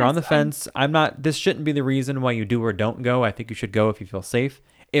 because if you're on the fence, this shouldn't be the reason why you do or don't go. I think you should go if you feel safe.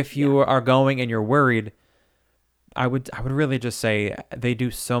 If you are going and you're worried, I would really just say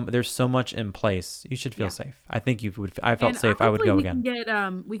there's so much in place. You should feel safe. I think you would. I felt safe. I would go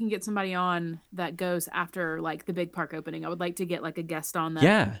again. We can get somebody on that goes after like the big park opening. I would like to get like a guest on that.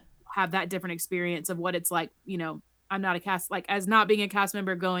 Yeah. Have that different experience of what it's like. I'm not as not being a cast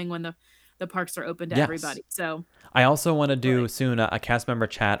member going when the parks are open to everybody. So I also want to do soon a cast member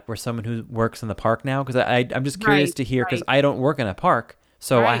chat where someone who works in the park now, because I'm just curious to hear, because I don't work in a park.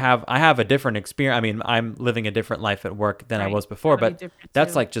 So I have a different experience. I mean, I'm living a different life at work than I was before, but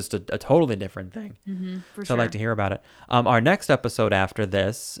that's like just a totally different thing. So I'd like to hear about it. Our next episode after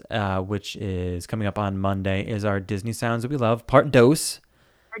this, which is coming up on Monday, is our Disney Sounds That We Love, Part Dos.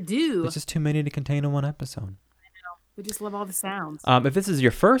 It's just too many to contain in one episode. I know. We just love all the sounds. If this is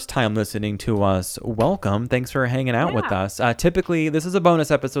your first time listening to us, welcome. Thanks for hanging out with us. Typically, this is a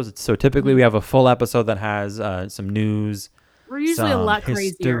bonus episode, so typically we have a full episode that has some news. We're usually a lot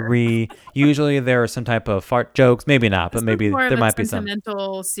history. Usually there are some type of fart jokes. Maybe not, but maybe there might be some.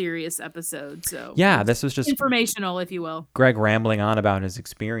 Sentimental, serious episode. So this was just informational, if you will. Greg rambling on about his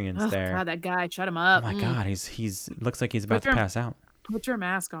experience there. God, that guy, shut him up. Oh my God, he's looks like he's about to pass out. Put your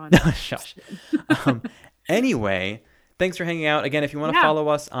mask on. Shush. Anyway, thanks for hanging out. Again, if you want to follow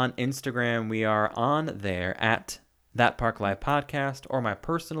us on Instagram, we are on there at That Park Live Podcast, or my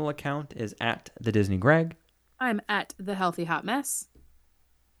personal account is at The Disney Greg. I'm at The Healthy Hot Mess.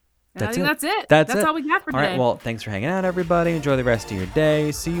 And That's it. That's all we got for today. All right, well, thanks for hanging out, everybody. Enjoy the rest of your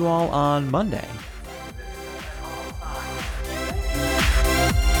day. See you all on Monday.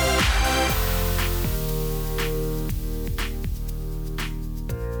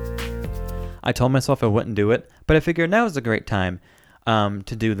 I told myself I wouldn't do it, but I figured now is a great time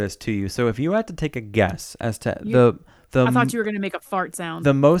to do this to you. So if you had to take a guess as to I thought you were going to make a fart sound.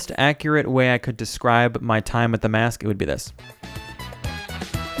 The most accurate way I could describe my time at the mask, it would be this.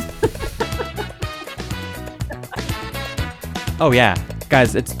 Oh yeah,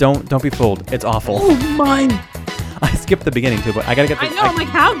 guys, don't be fooled. It's awful. Oh mine. I skipped the beginning too, but I gotta get. I know. I'm like,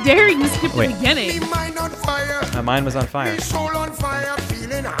 how dare you skip the beginning? My mind was on fire.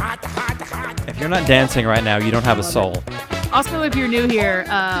 If you're not dancing right now, you don't have a soul. Also, if you're new here,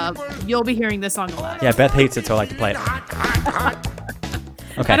 you'll be hearing this song a lot. Yeah, Beth hates it, so I like to play it.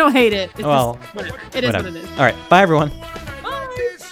 Okay. I don't hate it. It's well, just, whatever. It is what it is. All right. Bye, everyone.